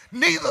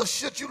 Neither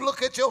should you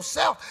look at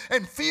yourself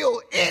and feel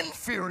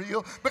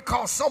inferior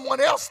because someone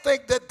else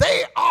thinks that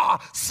they are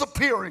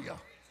superior.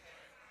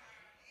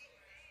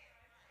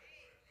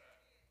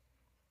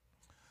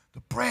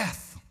 The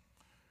breadth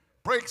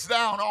breaks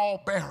down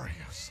all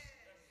barriers.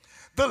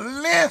 The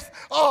length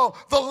of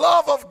the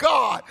love of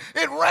God,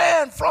 it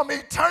ran from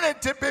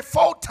eternity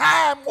before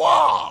time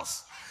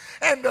was.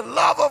 And the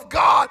love of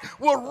God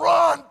will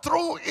run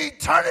through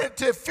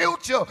eternity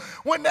future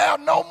when there are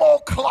no more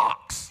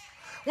clocks.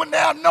 When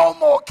there are no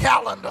more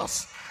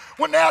calendars,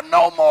 when there are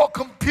no more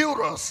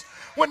computers,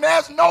 when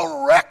there's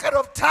no record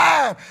of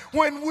time,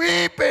 when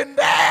we've been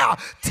there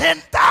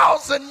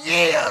 10,000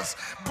 years,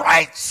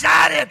 bright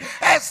shining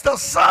as the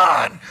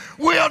sun,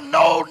 we'll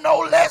know no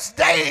less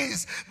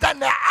days than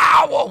the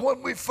hour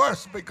when we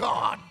first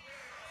begun.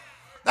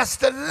 That's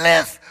the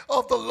length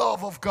of the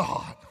love of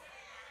God.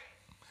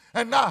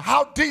 And now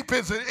how deep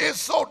is it?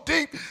 It's so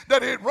deep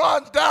that it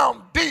runs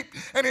down deep deep,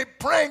 and it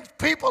brings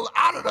people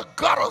out of the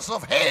gutters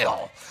of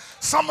hell.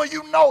 Some of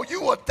you know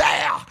you were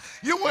there.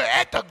 You were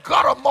at the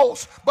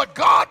guttermost, but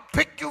God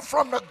picked you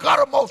from the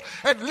guttermost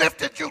and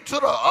lifted you to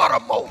the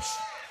uttermost.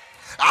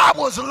 I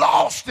was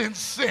lost in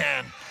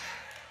sin,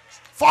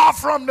 far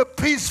from the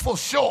peaceful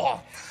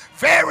shore,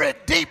 very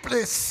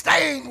deeply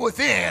stained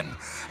within.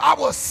 I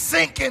was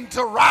sinking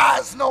to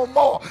rise no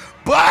more.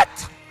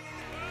 But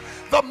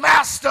the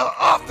master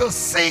of the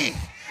sea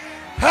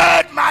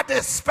heard my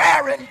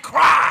despairing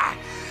cry,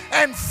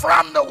 and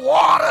from the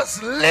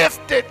waters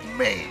lifted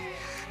me.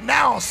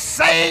 Now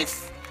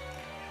safe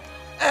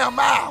am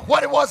I.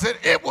 What was it?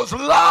 It was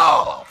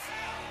love.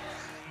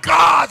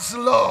 God's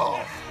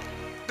love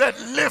that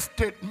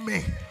lifted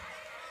me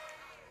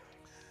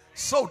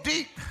so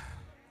deep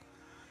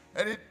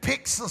that it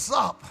picks us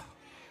up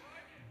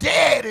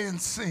dead in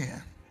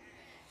sin.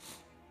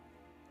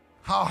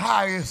 How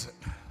high is it?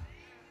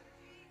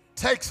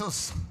 Takes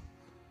us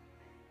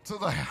to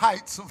the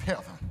heights of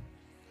heaven.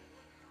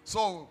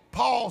 So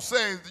Paul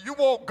says you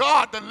want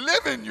God to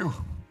live in you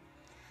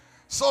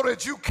so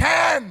that you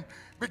can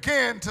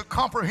begin to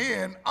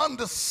comprehend,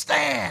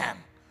 understand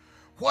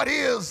what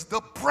is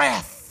the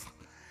breadth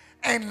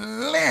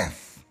and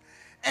length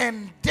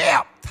and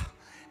depth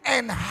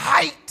and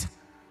height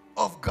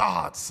of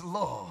God's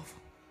love.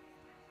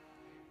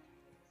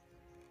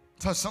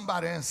 Touch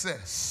somebody and say,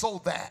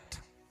 so that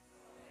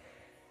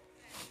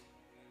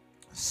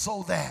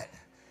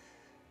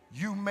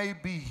you may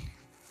be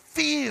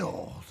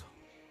filled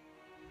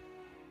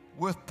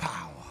with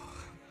power.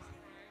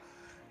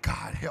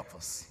 God help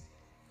us.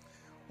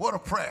 What a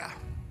prayer.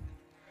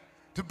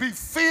 To be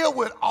filled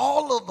with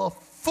all of the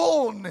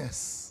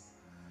fullness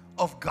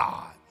of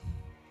God.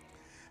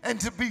 And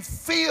to be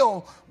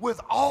filled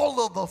with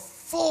all of the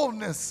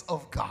fullness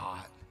of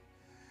God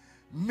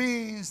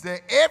means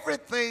that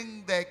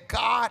everything that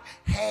God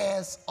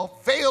has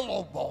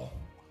available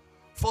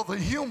for the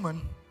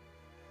human,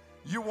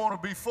 you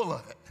want to be full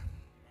of it.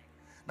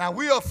 Now,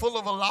 we are full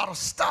of a lot of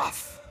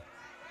stuff.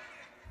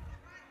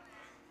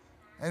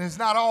 And it's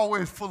not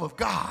always full of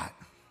God.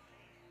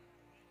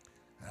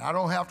 And I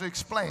don't have to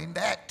explain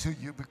that to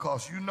you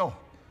because you know.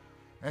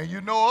 And you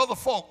know other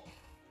folk.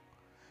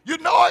 You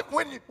know it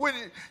when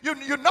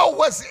you know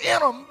what's in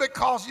them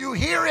because you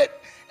hear it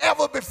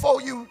ever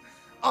before you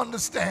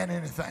understand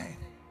anything.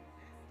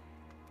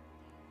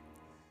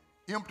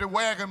 Empty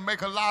wagon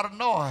make a lot of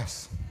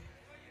noise.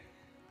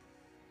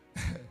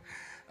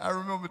 I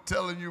remember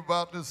telling you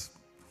about this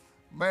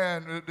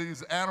man,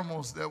 these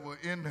animals that were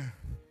in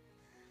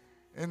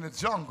the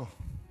jungle,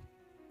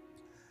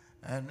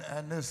 and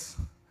this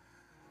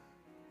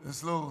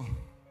little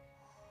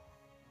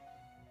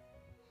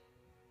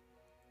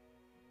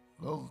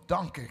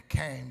donkey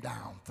came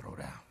down through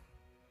there,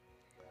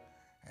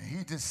 and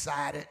he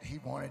decided he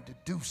wanted to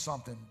do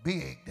something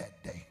big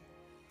that day,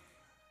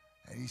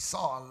 and he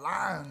saw a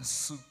lion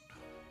suit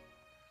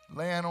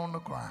laying on the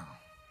ground,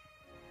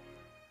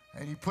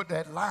 and he put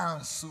that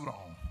lion suit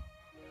on,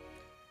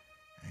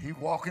 and he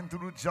walking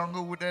through the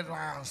jungle with that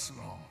lion suit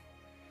on.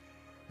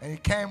 And he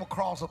came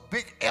across a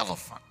big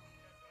elephant.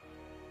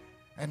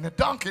 And the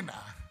donkey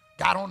now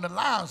got on the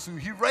lion suit.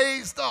 He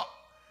raised up.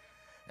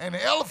 And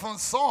the elephant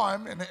saw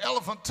him, and the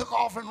elephant took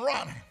off and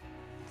running.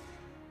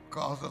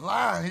 Because the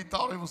lion, he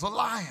thought it was a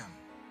lion.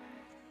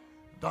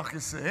 The donkey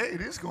said, hey,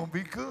 this is going to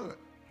be good.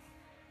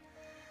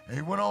 And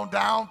he went on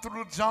down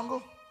through the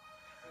jungle,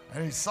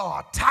 and he saw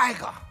a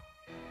tiger.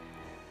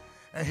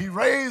 And he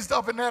raised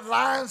up in that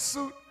lion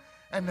suit,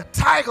 and the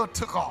tiger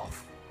took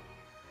off.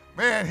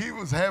 Man, he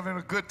was having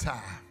a good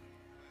time.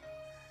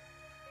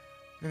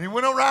 And he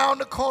went around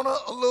the corner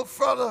a little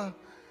further,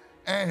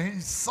 and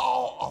he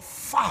saw a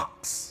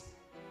fox.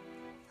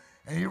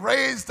 And he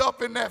raised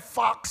up in that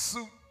fox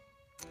suit,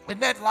 in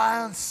that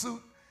lion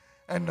suit,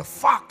 and the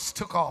fox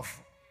took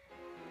off.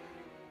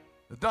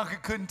 The donkey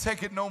couldn't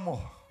take it no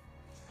more.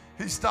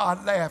 He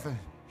started laughing.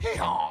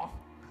 Hee-haw,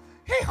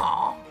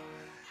 hee-haw,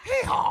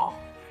 hee-haw.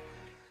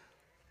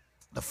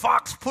 The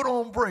fox put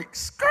on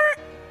brakes. Skirt.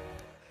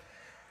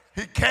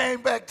 He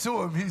came back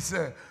to him. He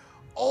said,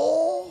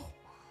 oh,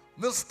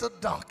 Mr.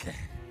 Donkey.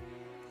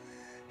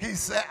 He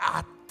said,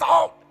 I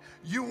thought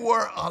you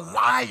were a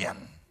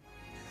lion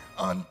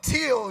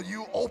until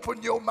you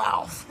opened your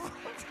mouth.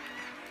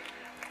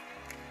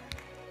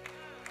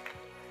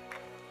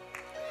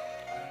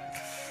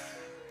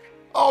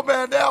 Oh,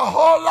 man, there are a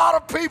whole lot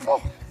of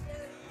people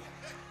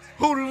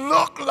who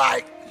look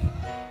like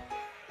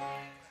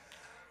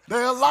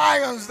they're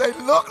lions. They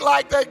look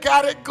like they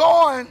got it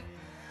going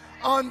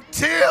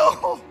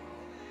until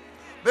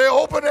they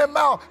open their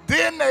mouth.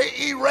 Then they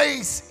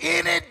erase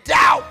any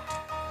doubt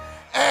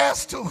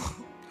as to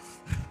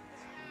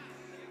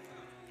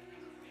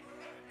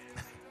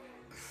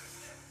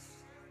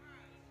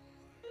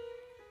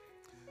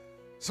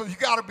so you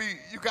gotta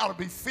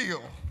be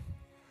filled.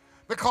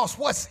 Because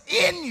what's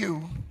in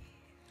you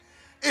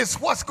is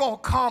what's gonna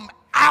come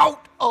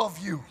out of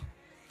you.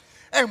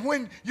 And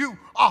when you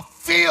are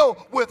filled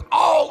with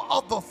all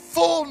of the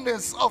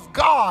fullness of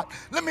God,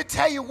 let me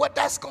tell you what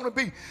that's going to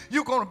be.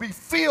 You're going to be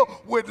filled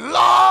with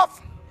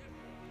love,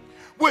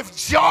 with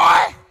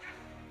joy,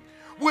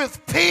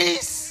 with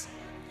peace,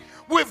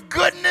 with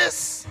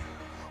goodness,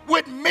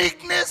 with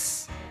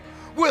meekness,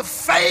 with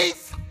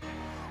faith,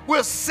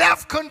 with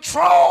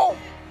self-control,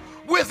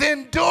 with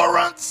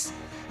endurance.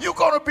 You're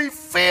going to be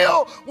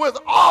filled with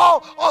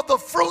all of the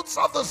fruits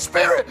of the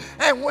Spirit.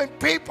 And when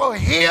people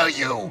hear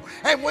you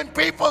and when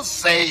people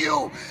see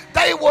you,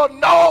 they will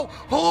know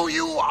who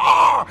you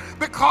are,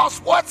 because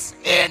what's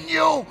in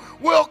you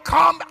will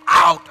come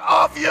out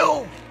of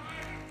you.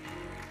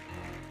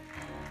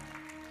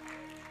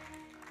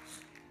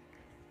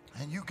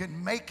 And you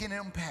can make an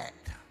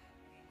impact.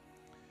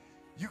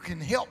 You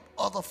can help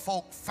other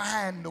folk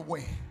find the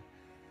way.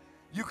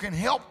 You can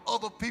help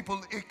other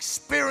people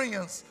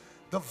experience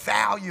the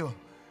value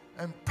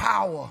and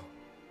power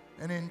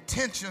and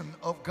intention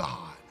of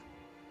God.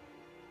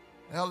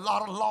 There are a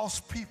lot of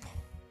lost people,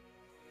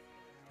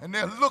 and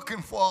they're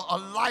looking for a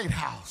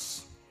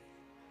lighthouse.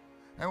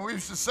 And we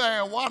used to say,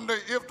 I wonder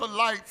if the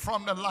light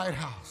from the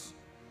lighthouse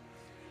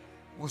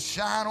will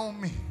shine on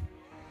me.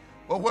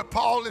 But what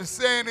Paul is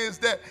saying is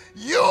that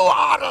you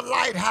are the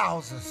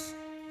lighthouses,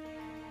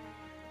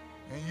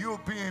 and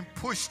you're being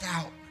pushed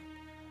out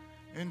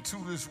into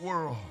this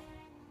world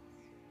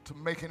to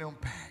make an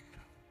impact.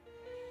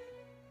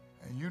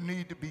 And you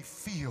need to be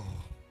filled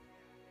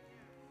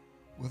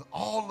with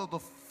all of the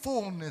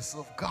fullness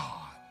of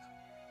God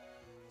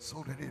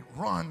so that it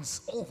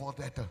runs over,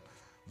 that the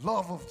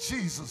love of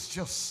Jesus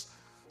just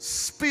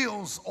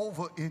spills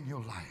over in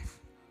your life.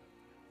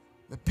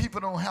 That people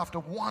don't have to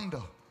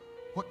wonder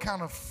what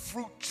kind of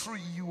fruit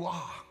tree you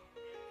are.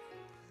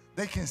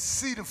 They can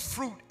see the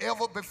fruit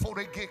ever before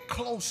they get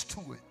close to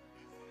it.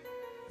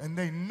 And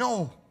they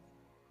know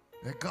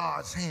that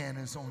God's hand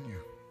is on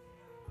you.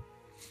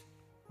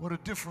 What a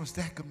difference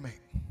that could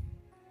make.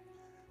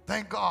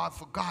 Thank God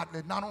for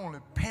godly, not only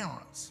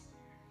parents,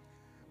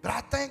 but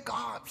I thank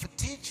God for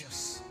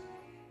teachers.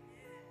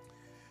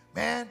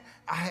 Man,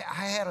 I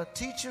had a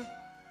teacher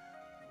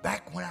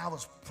back when I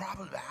was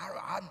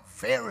I'm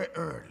very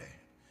early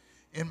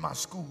in my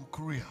school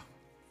career,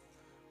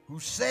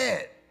 who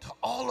said to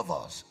all of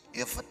us,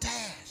 if a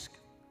task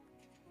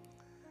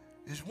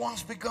is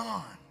once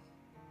begun,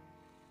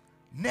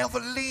 never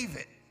leave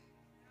it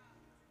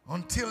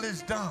until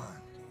it's done.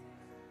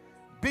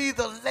 Be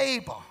the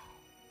labor,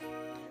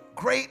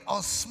 great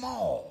or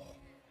small,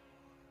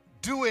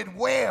 do it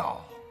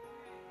well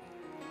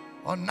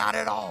or not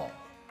at all.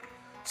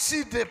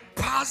 She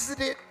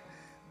deposited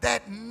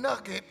that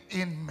nugget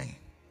in me.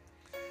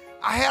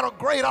 I had a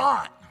great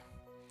aunt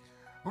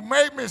who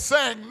made me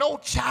sing, no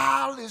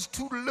child is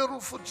too little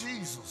for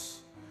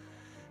Jesus.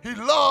 He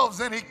loves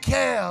and he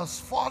cares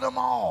for them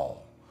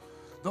all.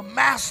 The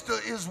master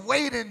is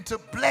waiting to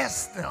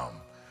bless them,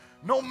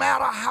 no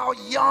matter how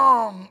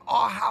young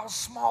or how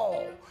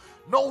small.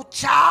 No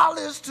child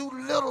is too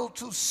little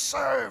to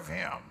serve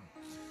him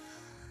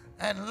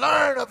and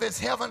learn of his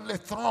heavenly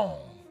throne.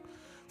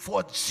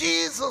 For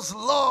Jesus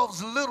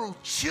loves little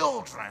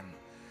children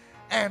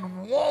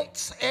and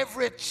wants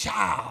every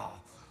child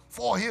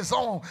for his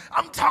own.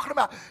 I'm talking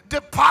about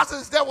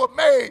deposits that were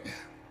made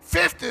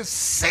 50,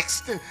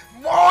 60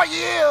 more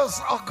years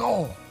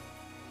ago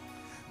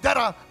that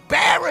are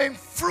bearing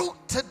fruit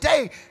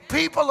today.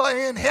 People are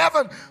in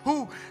heaven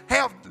who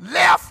have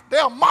left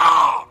their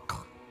mark.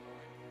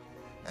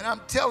 And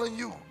I'm telling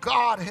you,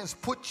 God has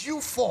put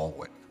you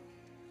forward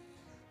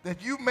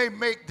that you may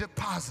make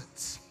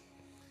deposits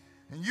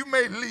and you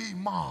may leave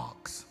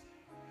marks.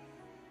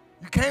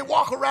 You can't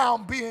walk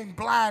around being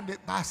blinded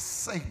by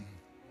Satan.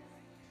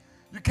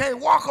 You can't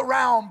walk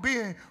around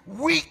being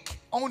weak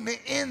on the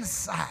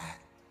inside.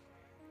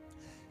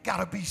 Got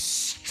to be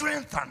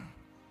strengthened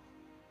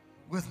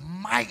with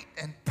might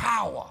and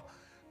power.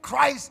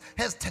 Christ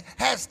has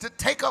to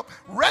take up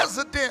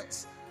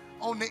residence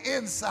on the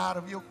inside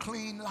of your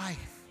clean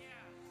life.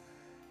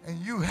 And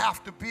you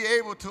have to be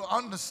able to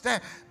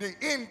understand the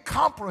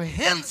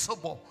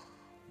incomprehensible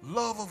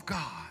love of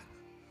God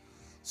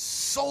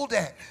so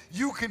that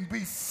you can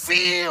be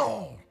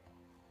filled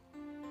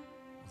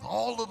with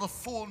all of the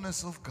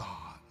fullness of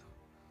God,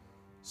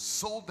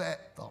 so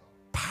that the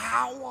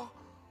power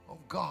of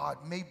God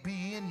may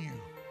be in you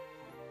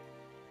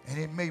and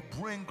it may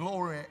bring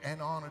glory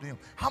and honor to him.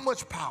 How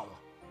much power?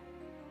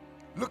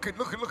 Look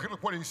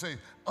what he says.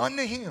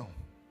 Unto him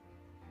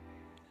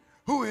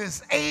who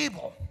is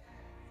able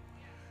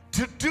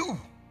to do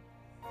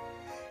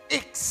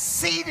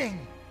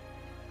exceeding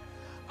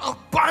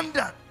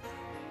abundant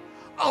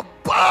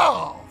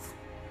above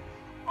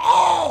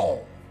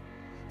all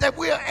that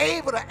we are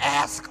able to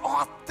ask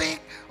or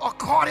think,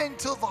 according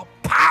to the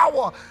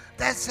power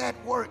that's at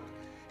work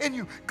in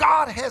you.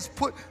 God has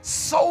put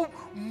so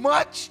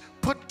much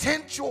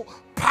potential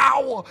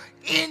power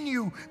in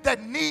you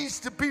that needs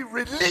to be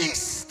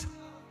released.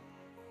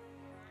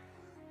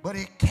 But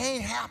it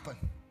can't happen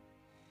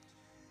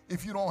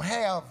if you don't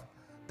have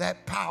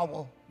that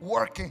power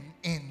working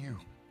in you.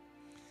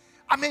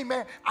 I mean,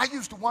 man, I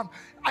used to wonder,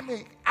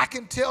 I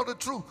can tell the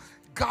truth.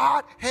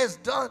 God has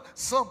done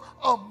some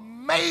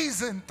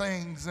amazing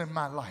things in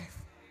my life.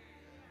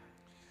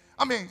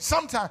 I mean,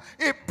 sometimes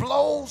it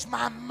blows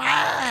my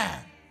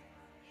mind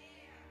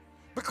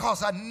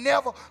because I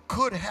never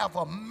could have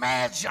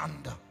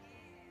imagined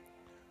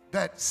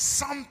that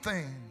some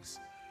things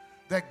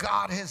that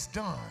God has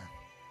done,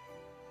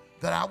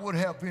 that I would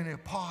have been a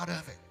part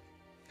of it.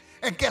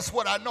 And guess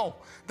what I know?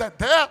 That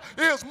there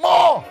is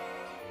more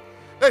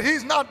that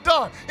he's not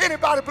done.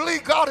 Anybody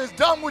believe God is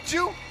done with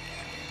you?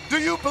 Do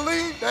you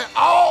believe that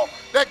all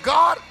that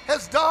God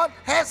has done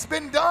has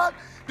been done?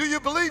 Do you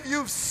believe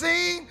you've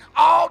seen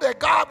all that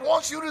God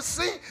wants you to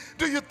see?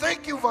 Do you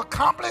think you've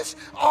accomplished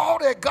all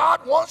that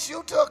God wants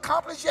you to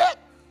accomplish yet?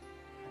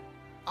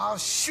 I'll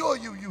assure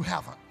you, you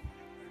haven't.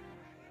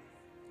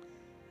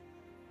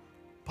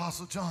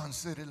 Apostle John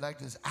said it like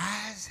this: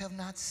 eyes have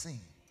not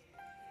seen,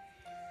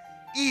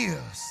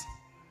 ears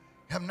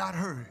have not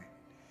heard,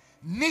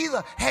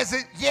 neither has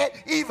it yet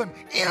even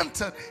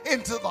entered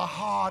into the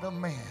heart of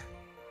man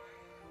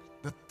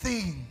the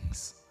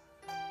things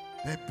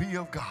that be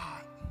of God.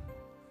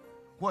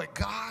 What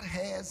God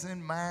has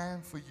in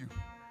mind for you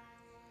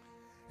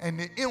and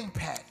the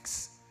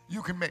impacts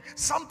you can make.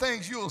 Some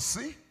things you'll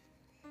see.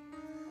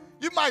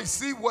 You might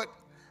see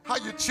how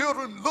your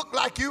children look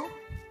like you.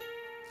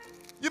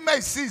 You may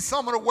see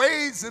some of the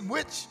ways in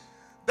which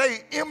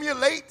they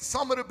emulate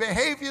some of the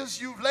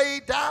behaviors you've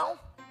laid down.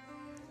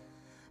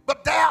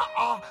 But there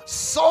are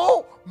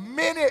so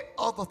many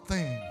other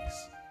things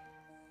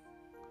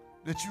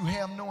that you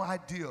have no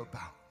idea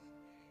about.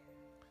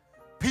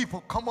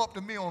 People come up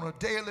to me on a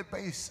daily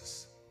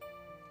basis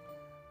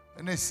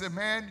and they say,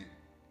 man,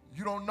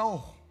 you don't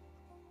know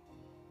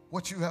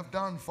what you have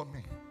done for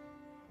me.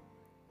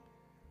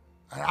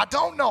 And I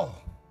don't know.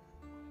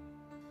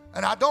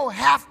 And I don't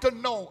have to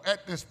know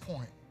at this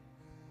point.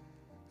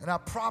 And I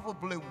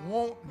probably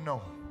won't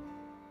know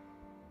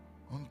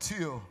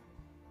until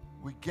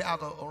we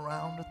gather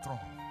around the throne.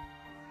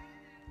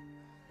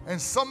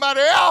 And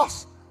somebody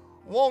else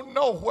won't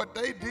know what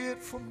they did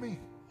for me.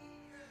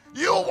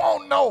 You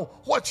won't know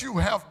what you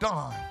have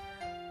done.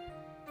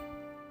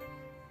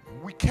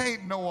 We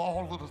can't know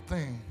all of the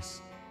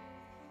things.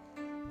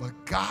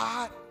 But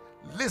God,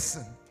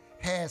 listen,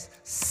 has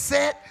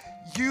set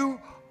you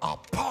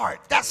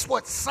apart. That's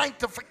what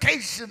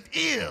sanctification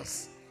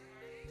is.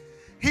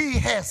 He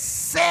has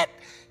set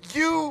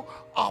you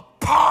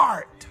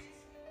apart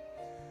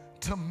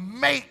to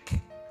make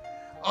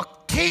a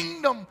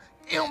kingdom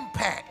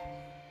impact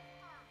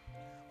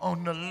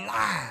on the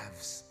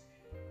lives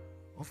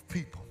of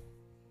people.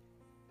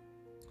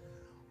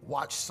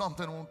 Watched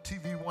something on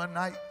TV one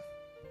night.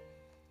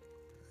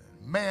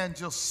 A man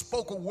just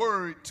spoke a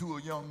word to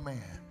a young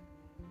man.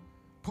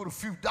 Put a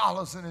few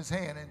dollars in his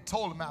hand and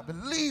told him, I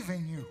believe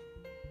in you.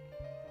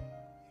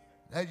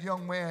 That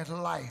young man's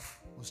life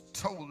was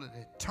totally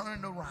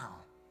turned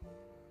around.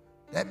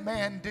 That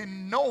man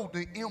didn't know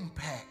the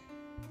impact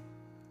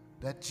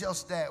that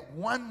just that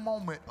one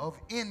moment of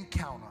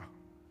encounter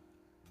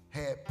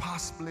had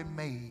possibly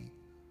made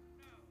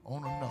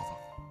on another.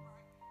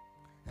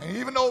 And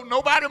even though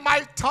nobody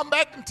might come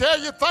back and tell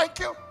you thank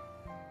you,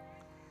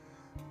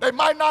 they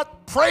might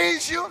not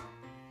praise you,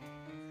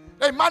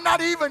 they might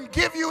not even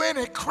give you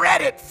any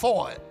credit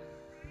for it.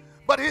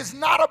 But it's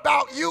not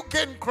about you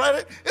getting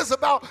credit. It's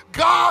about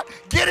God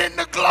getting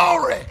the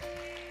glory.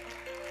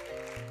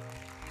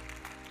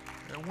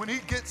 And when he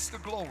gets the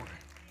glory,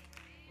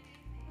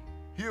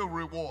 he'll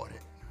reward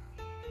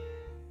it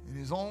in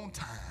his own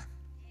time,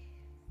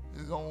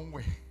 his own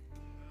way.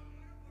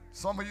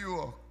 Some of you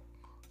are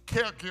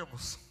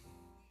caregivers.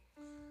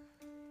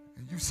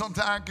 And you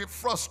sometimes get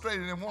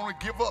frustrated and want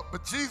to give up.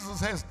 But Jesus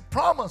has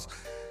promised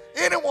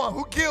anyone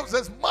who gives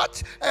as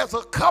much as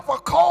a cup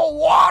of cold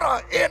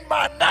water in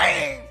my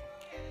name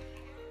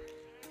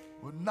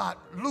will not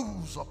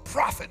lose a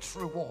prophet's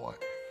reward.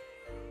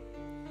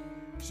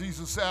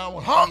 Jesus said, I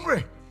was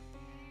hungry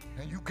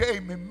and you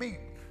gave me meat.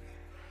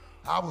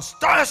 I was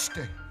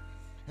thirsty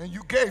and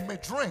you gave me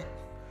drink.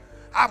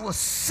 I was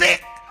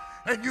sick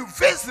and you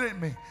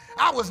visited me.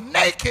 I was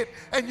naked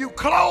and you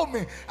clothed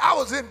me. I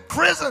was in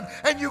prison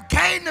and you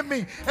came to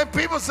me. And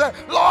people said,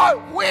 Lord,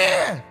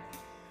 when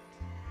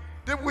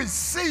did we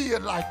see you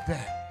like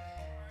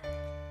that?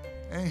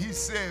 And he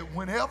said,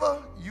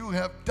 whenever you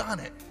have done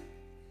it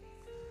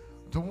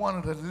to one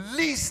of the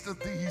least of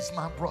these,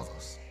 my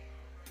brothers,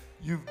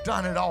 you've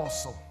done it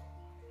also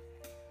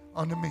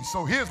unto me.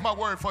 So here's my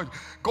word for you.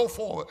 Go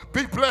forward.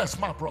 Be blessed,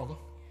 my brother.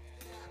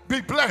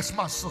 Be blessed,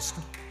 my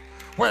sister.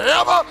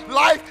 Wherever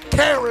life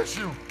carries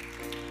you,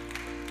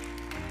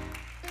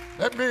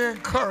 let me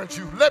encourage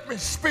you. Let me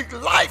speak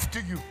life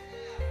to you.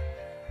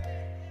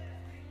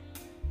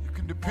 You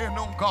can depend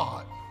on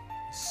God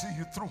to see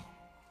you through.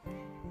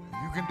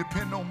 You can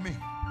depend on me.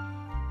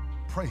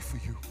 Pray for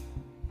you.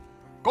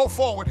 Go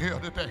forward here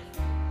today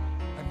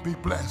and be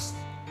blessed.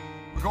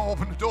 We're going to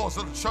open the doors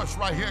of the church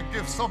right here and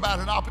give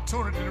somebody an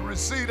opportunity to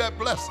receive that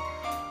blessing.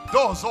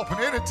 Doors open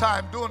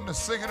anytime during the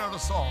singing of the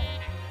song.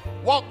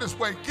 Walk this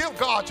way. Give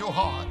God your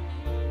heart.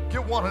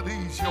 Give one of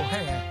these your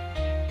hand,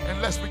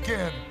 and let's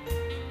begin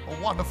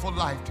a wonderful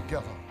life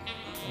together.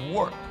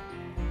 Work.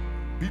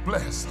 Be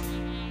blessed.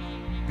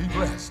 Be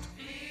blessed.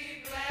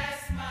 Be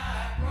blessed,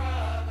 my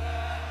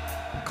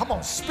brother. Come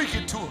on, speak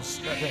it to us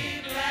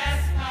today. Be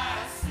blessed, my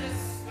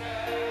sister.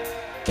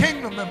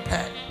 Kingdom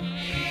impact.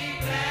 Be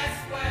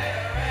blessed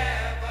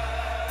wherever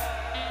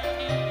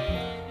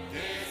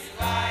this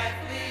life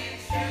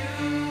leads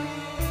you.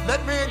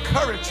 Let me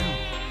encourage you.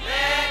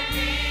 Let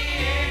me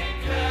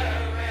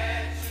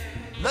encourage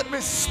you. Let me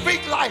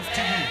speak life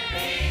to you.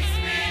 Please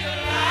speak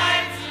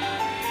life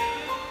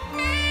to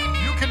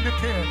you. You can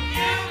depend.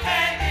 You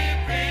can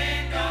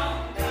depend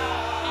on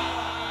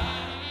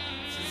God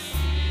to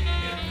see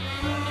you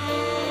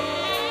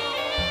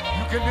through.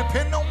 You can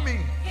depend on me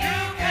You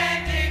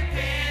can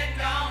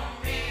depend on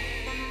me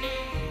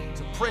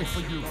to pray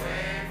for you.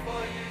 pray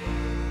for you.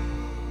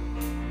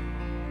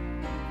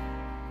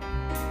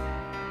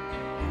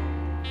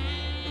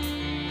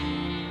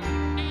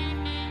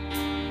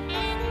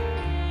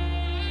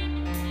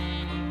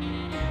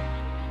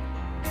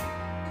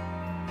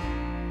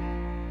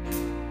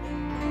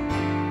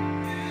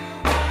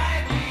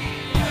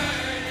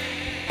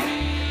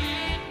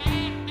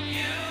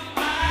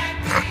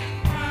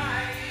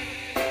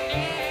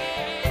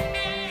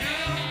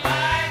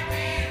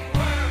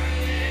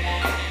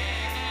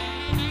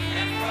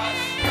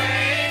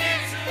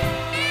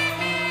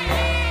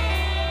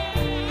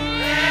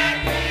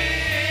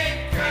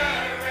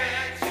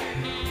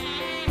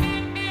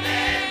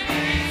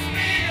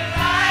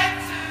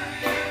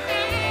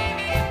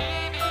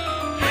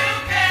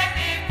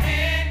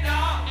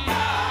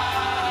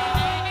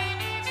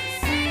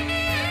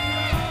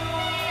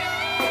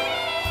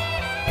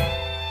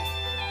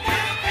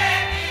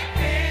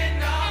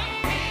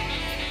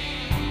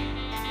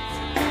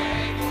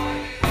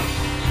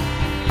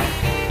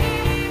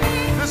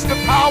 This is the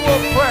power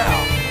of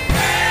prayer.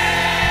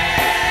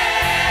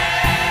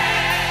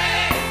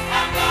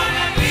 I'm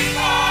gonna keep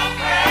on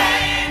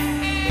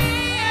praying.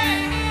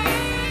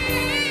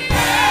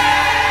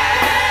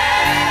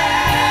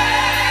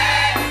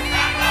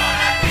 I'm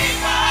gonna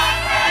keep on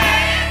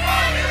praying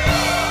for you.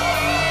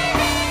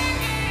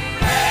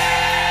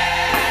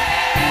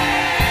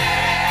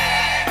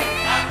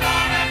 I'm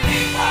gonna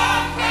keep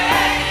on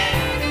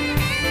praying.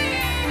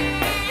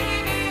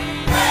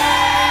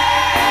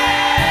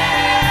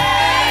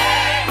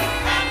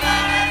 I'm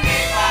gonna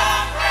keep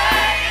on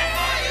praying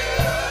for you.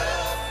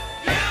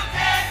 You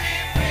can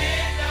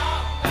depend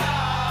on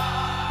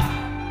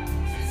God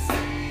to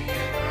see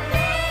you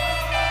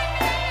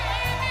through.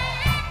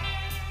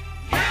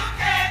 You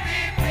can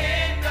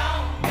depend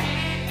on me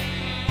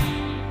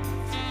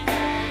to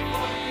pray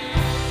for you.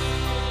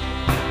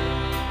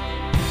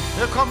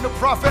 Here come the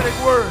prophetic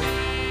word.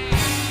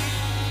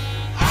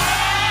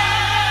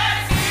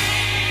 I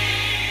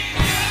see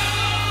you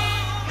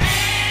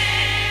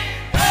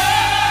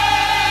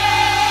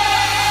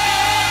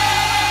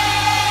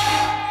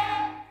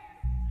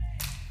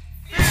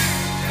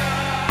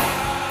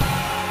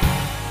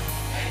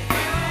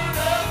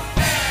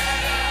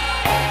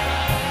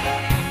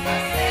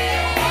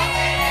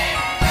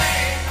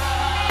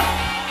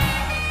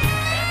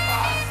in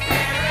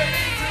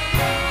prosperity too.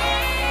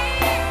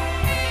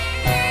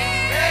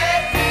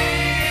 Let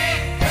me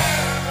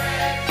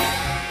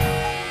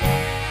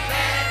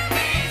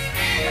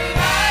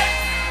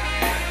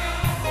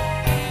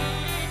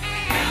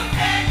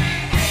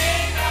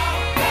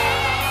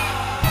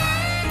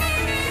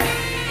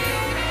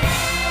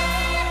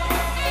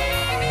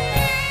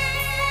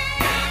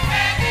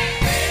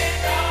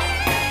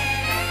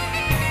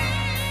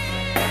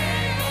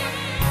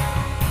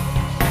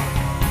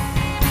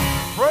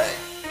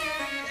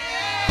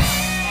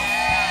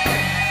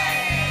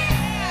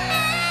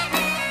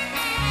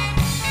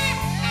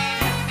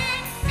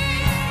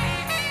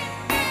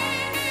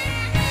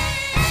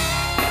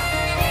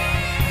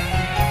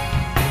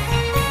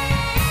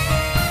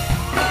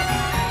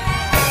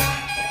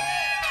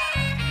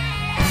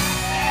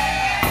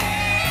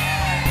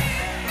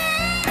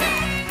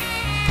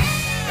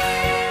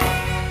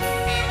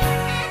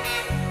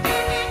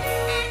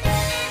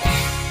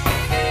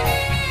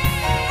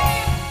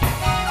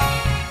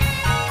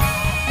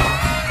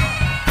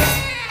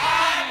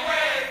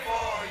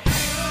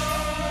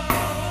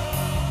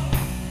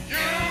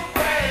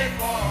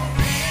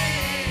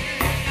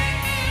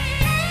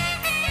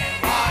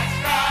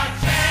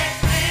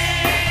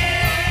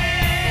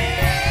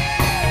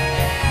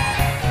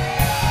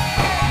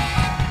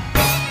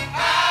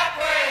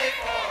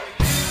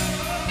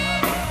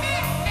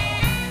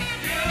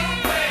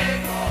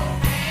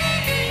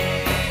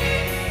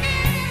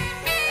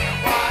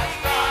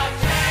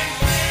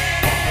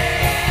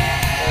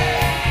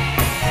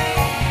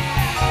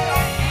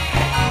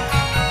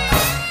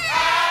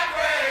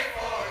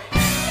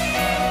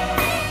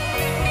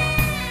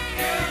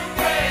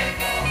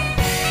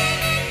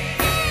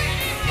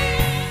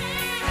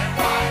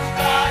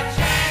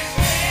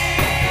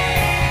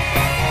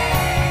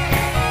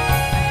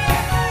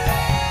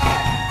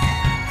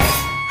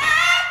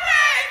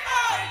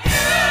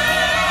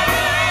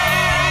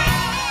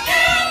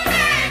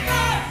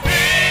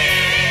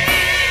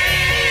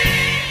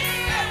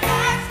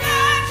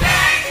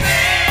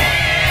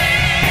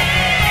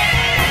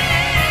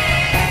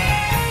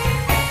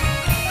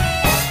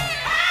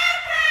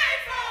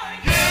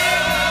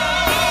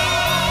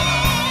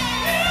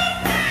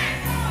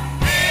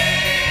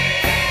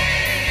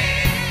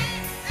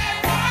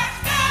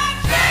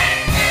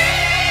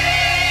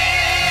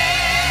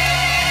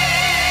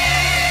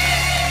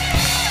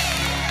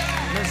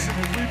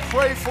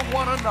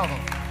another.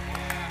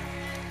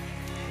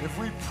 If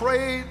we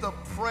pray the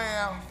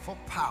prayer for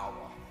power,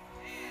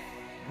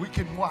 we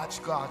can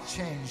watch God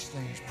change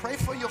things. Pray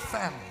for your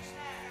families.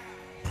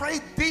 Pray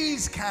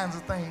these kinds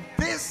of things.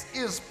 This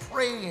is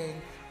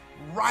praying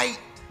right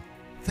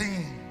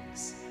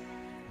things.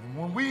 And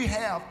when we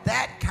have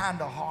that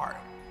kind of heart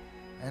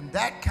and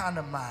that kind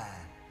of mind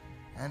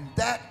and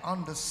that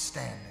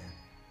understanding,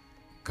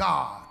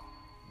 God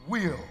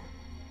will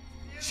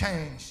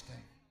change things.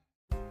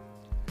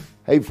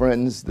 Hey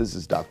friends, this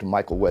is Dr.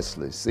 Michael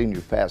Wesley, Senior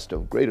Pastor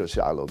of Greater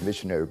Shiloh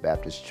Missionary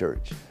Baptist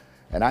Church.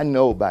 And I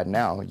know by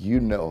now you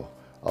know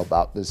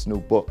about this new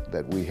book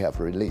that we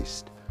have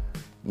released.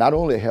 Not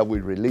only have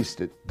we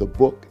released it, the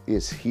book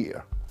is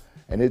here.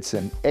 And it's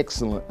an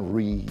excellent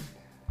read,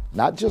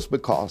 not just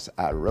because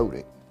I wrote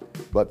it,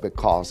 but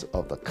because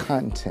of the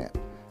content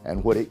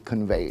and what it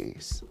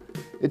conveys.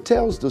 It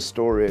tells the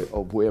story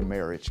of where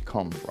marriage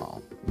comes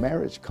from.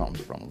 Marriage comes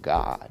from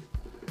God.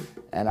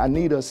 And I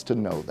need us to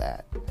know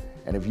that.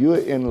 And if you're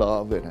in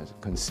love and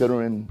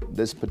considering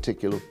this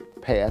particular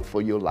path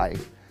for your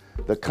life,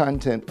 the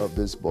content of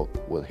this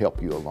book will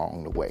help you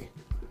along the way.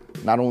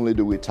 Not only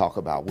do we talk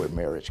about where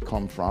marriage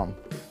comes from,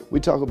 we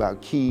talk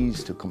about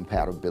keys to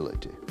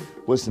compatibility,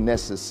 what's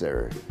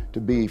necessary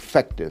to be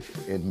effective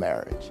in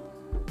marriage.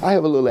 I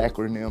have a little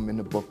acronym in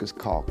the book. It's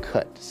called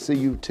CUT,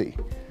 C-U-T.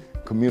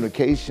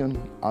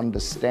 Communication,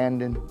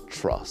 understanding,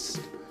 trust.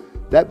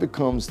 That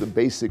becomes the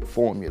basic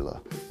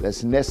formula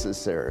that's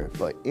necessary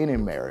for any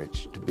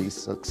marriage to be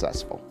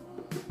successful.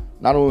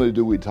 Not only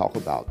do we talk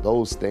about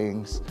those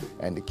things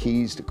and the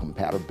keys to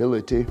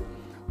compatibility,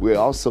 we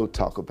also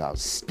talk about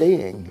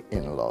staying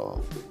in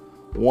love.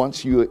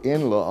 Once you're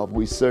in love,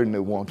 we certainly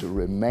want to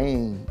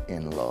remain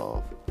in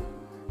love.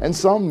 And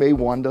some may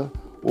wonder,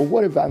 well,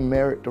 what if I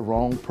married the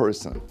wrong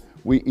person?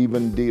 We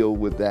even deal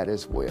with that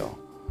as well.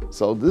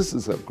 So this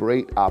is a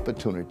great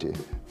opportunity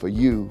for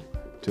you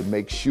to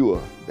make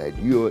sure that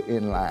you're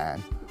in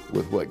line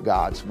with what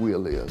God's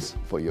will is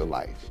for your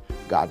life.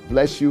 God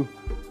bless you.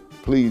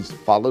 Please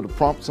follow the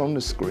prompts on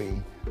the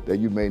screen that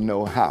you may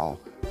know how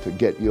to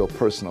get your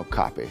personal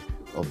copy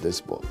of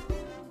this book.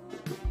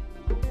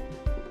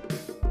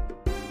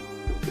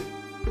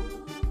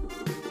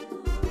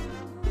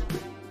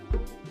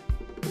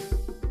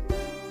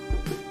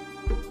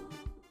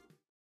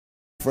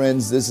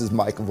 Friends, this is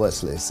Michael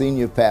Wesley,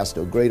 Senior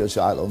Pastor of Greater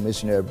Shiloh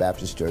Missionary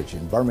Baptist Church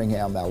in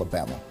Birmingham,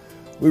 Alabama.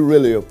 We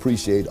really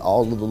appreciate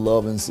all of the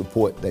love and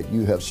support that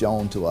you have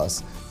shown to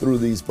us through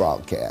these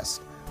broadcasts.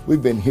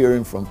 We've been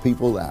hearing from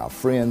people and our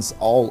friends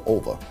all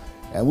over,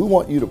 and we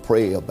want you to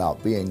pray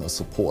about being a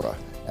supporter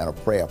and a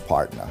prayer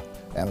partner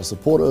and a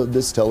supporter of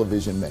this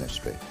television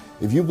ministry.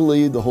 If you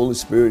believe the Holy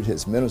Spirit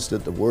has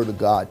ministered the Word of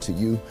God to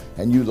you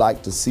and you'd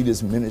like to see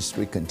this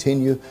ministry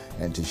continue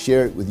and to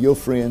share it with your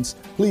friends,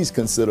 please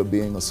consider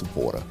being a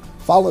supporter.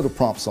 Follow the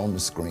prompts on the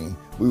screen.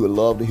 We would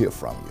love to hear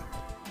from you.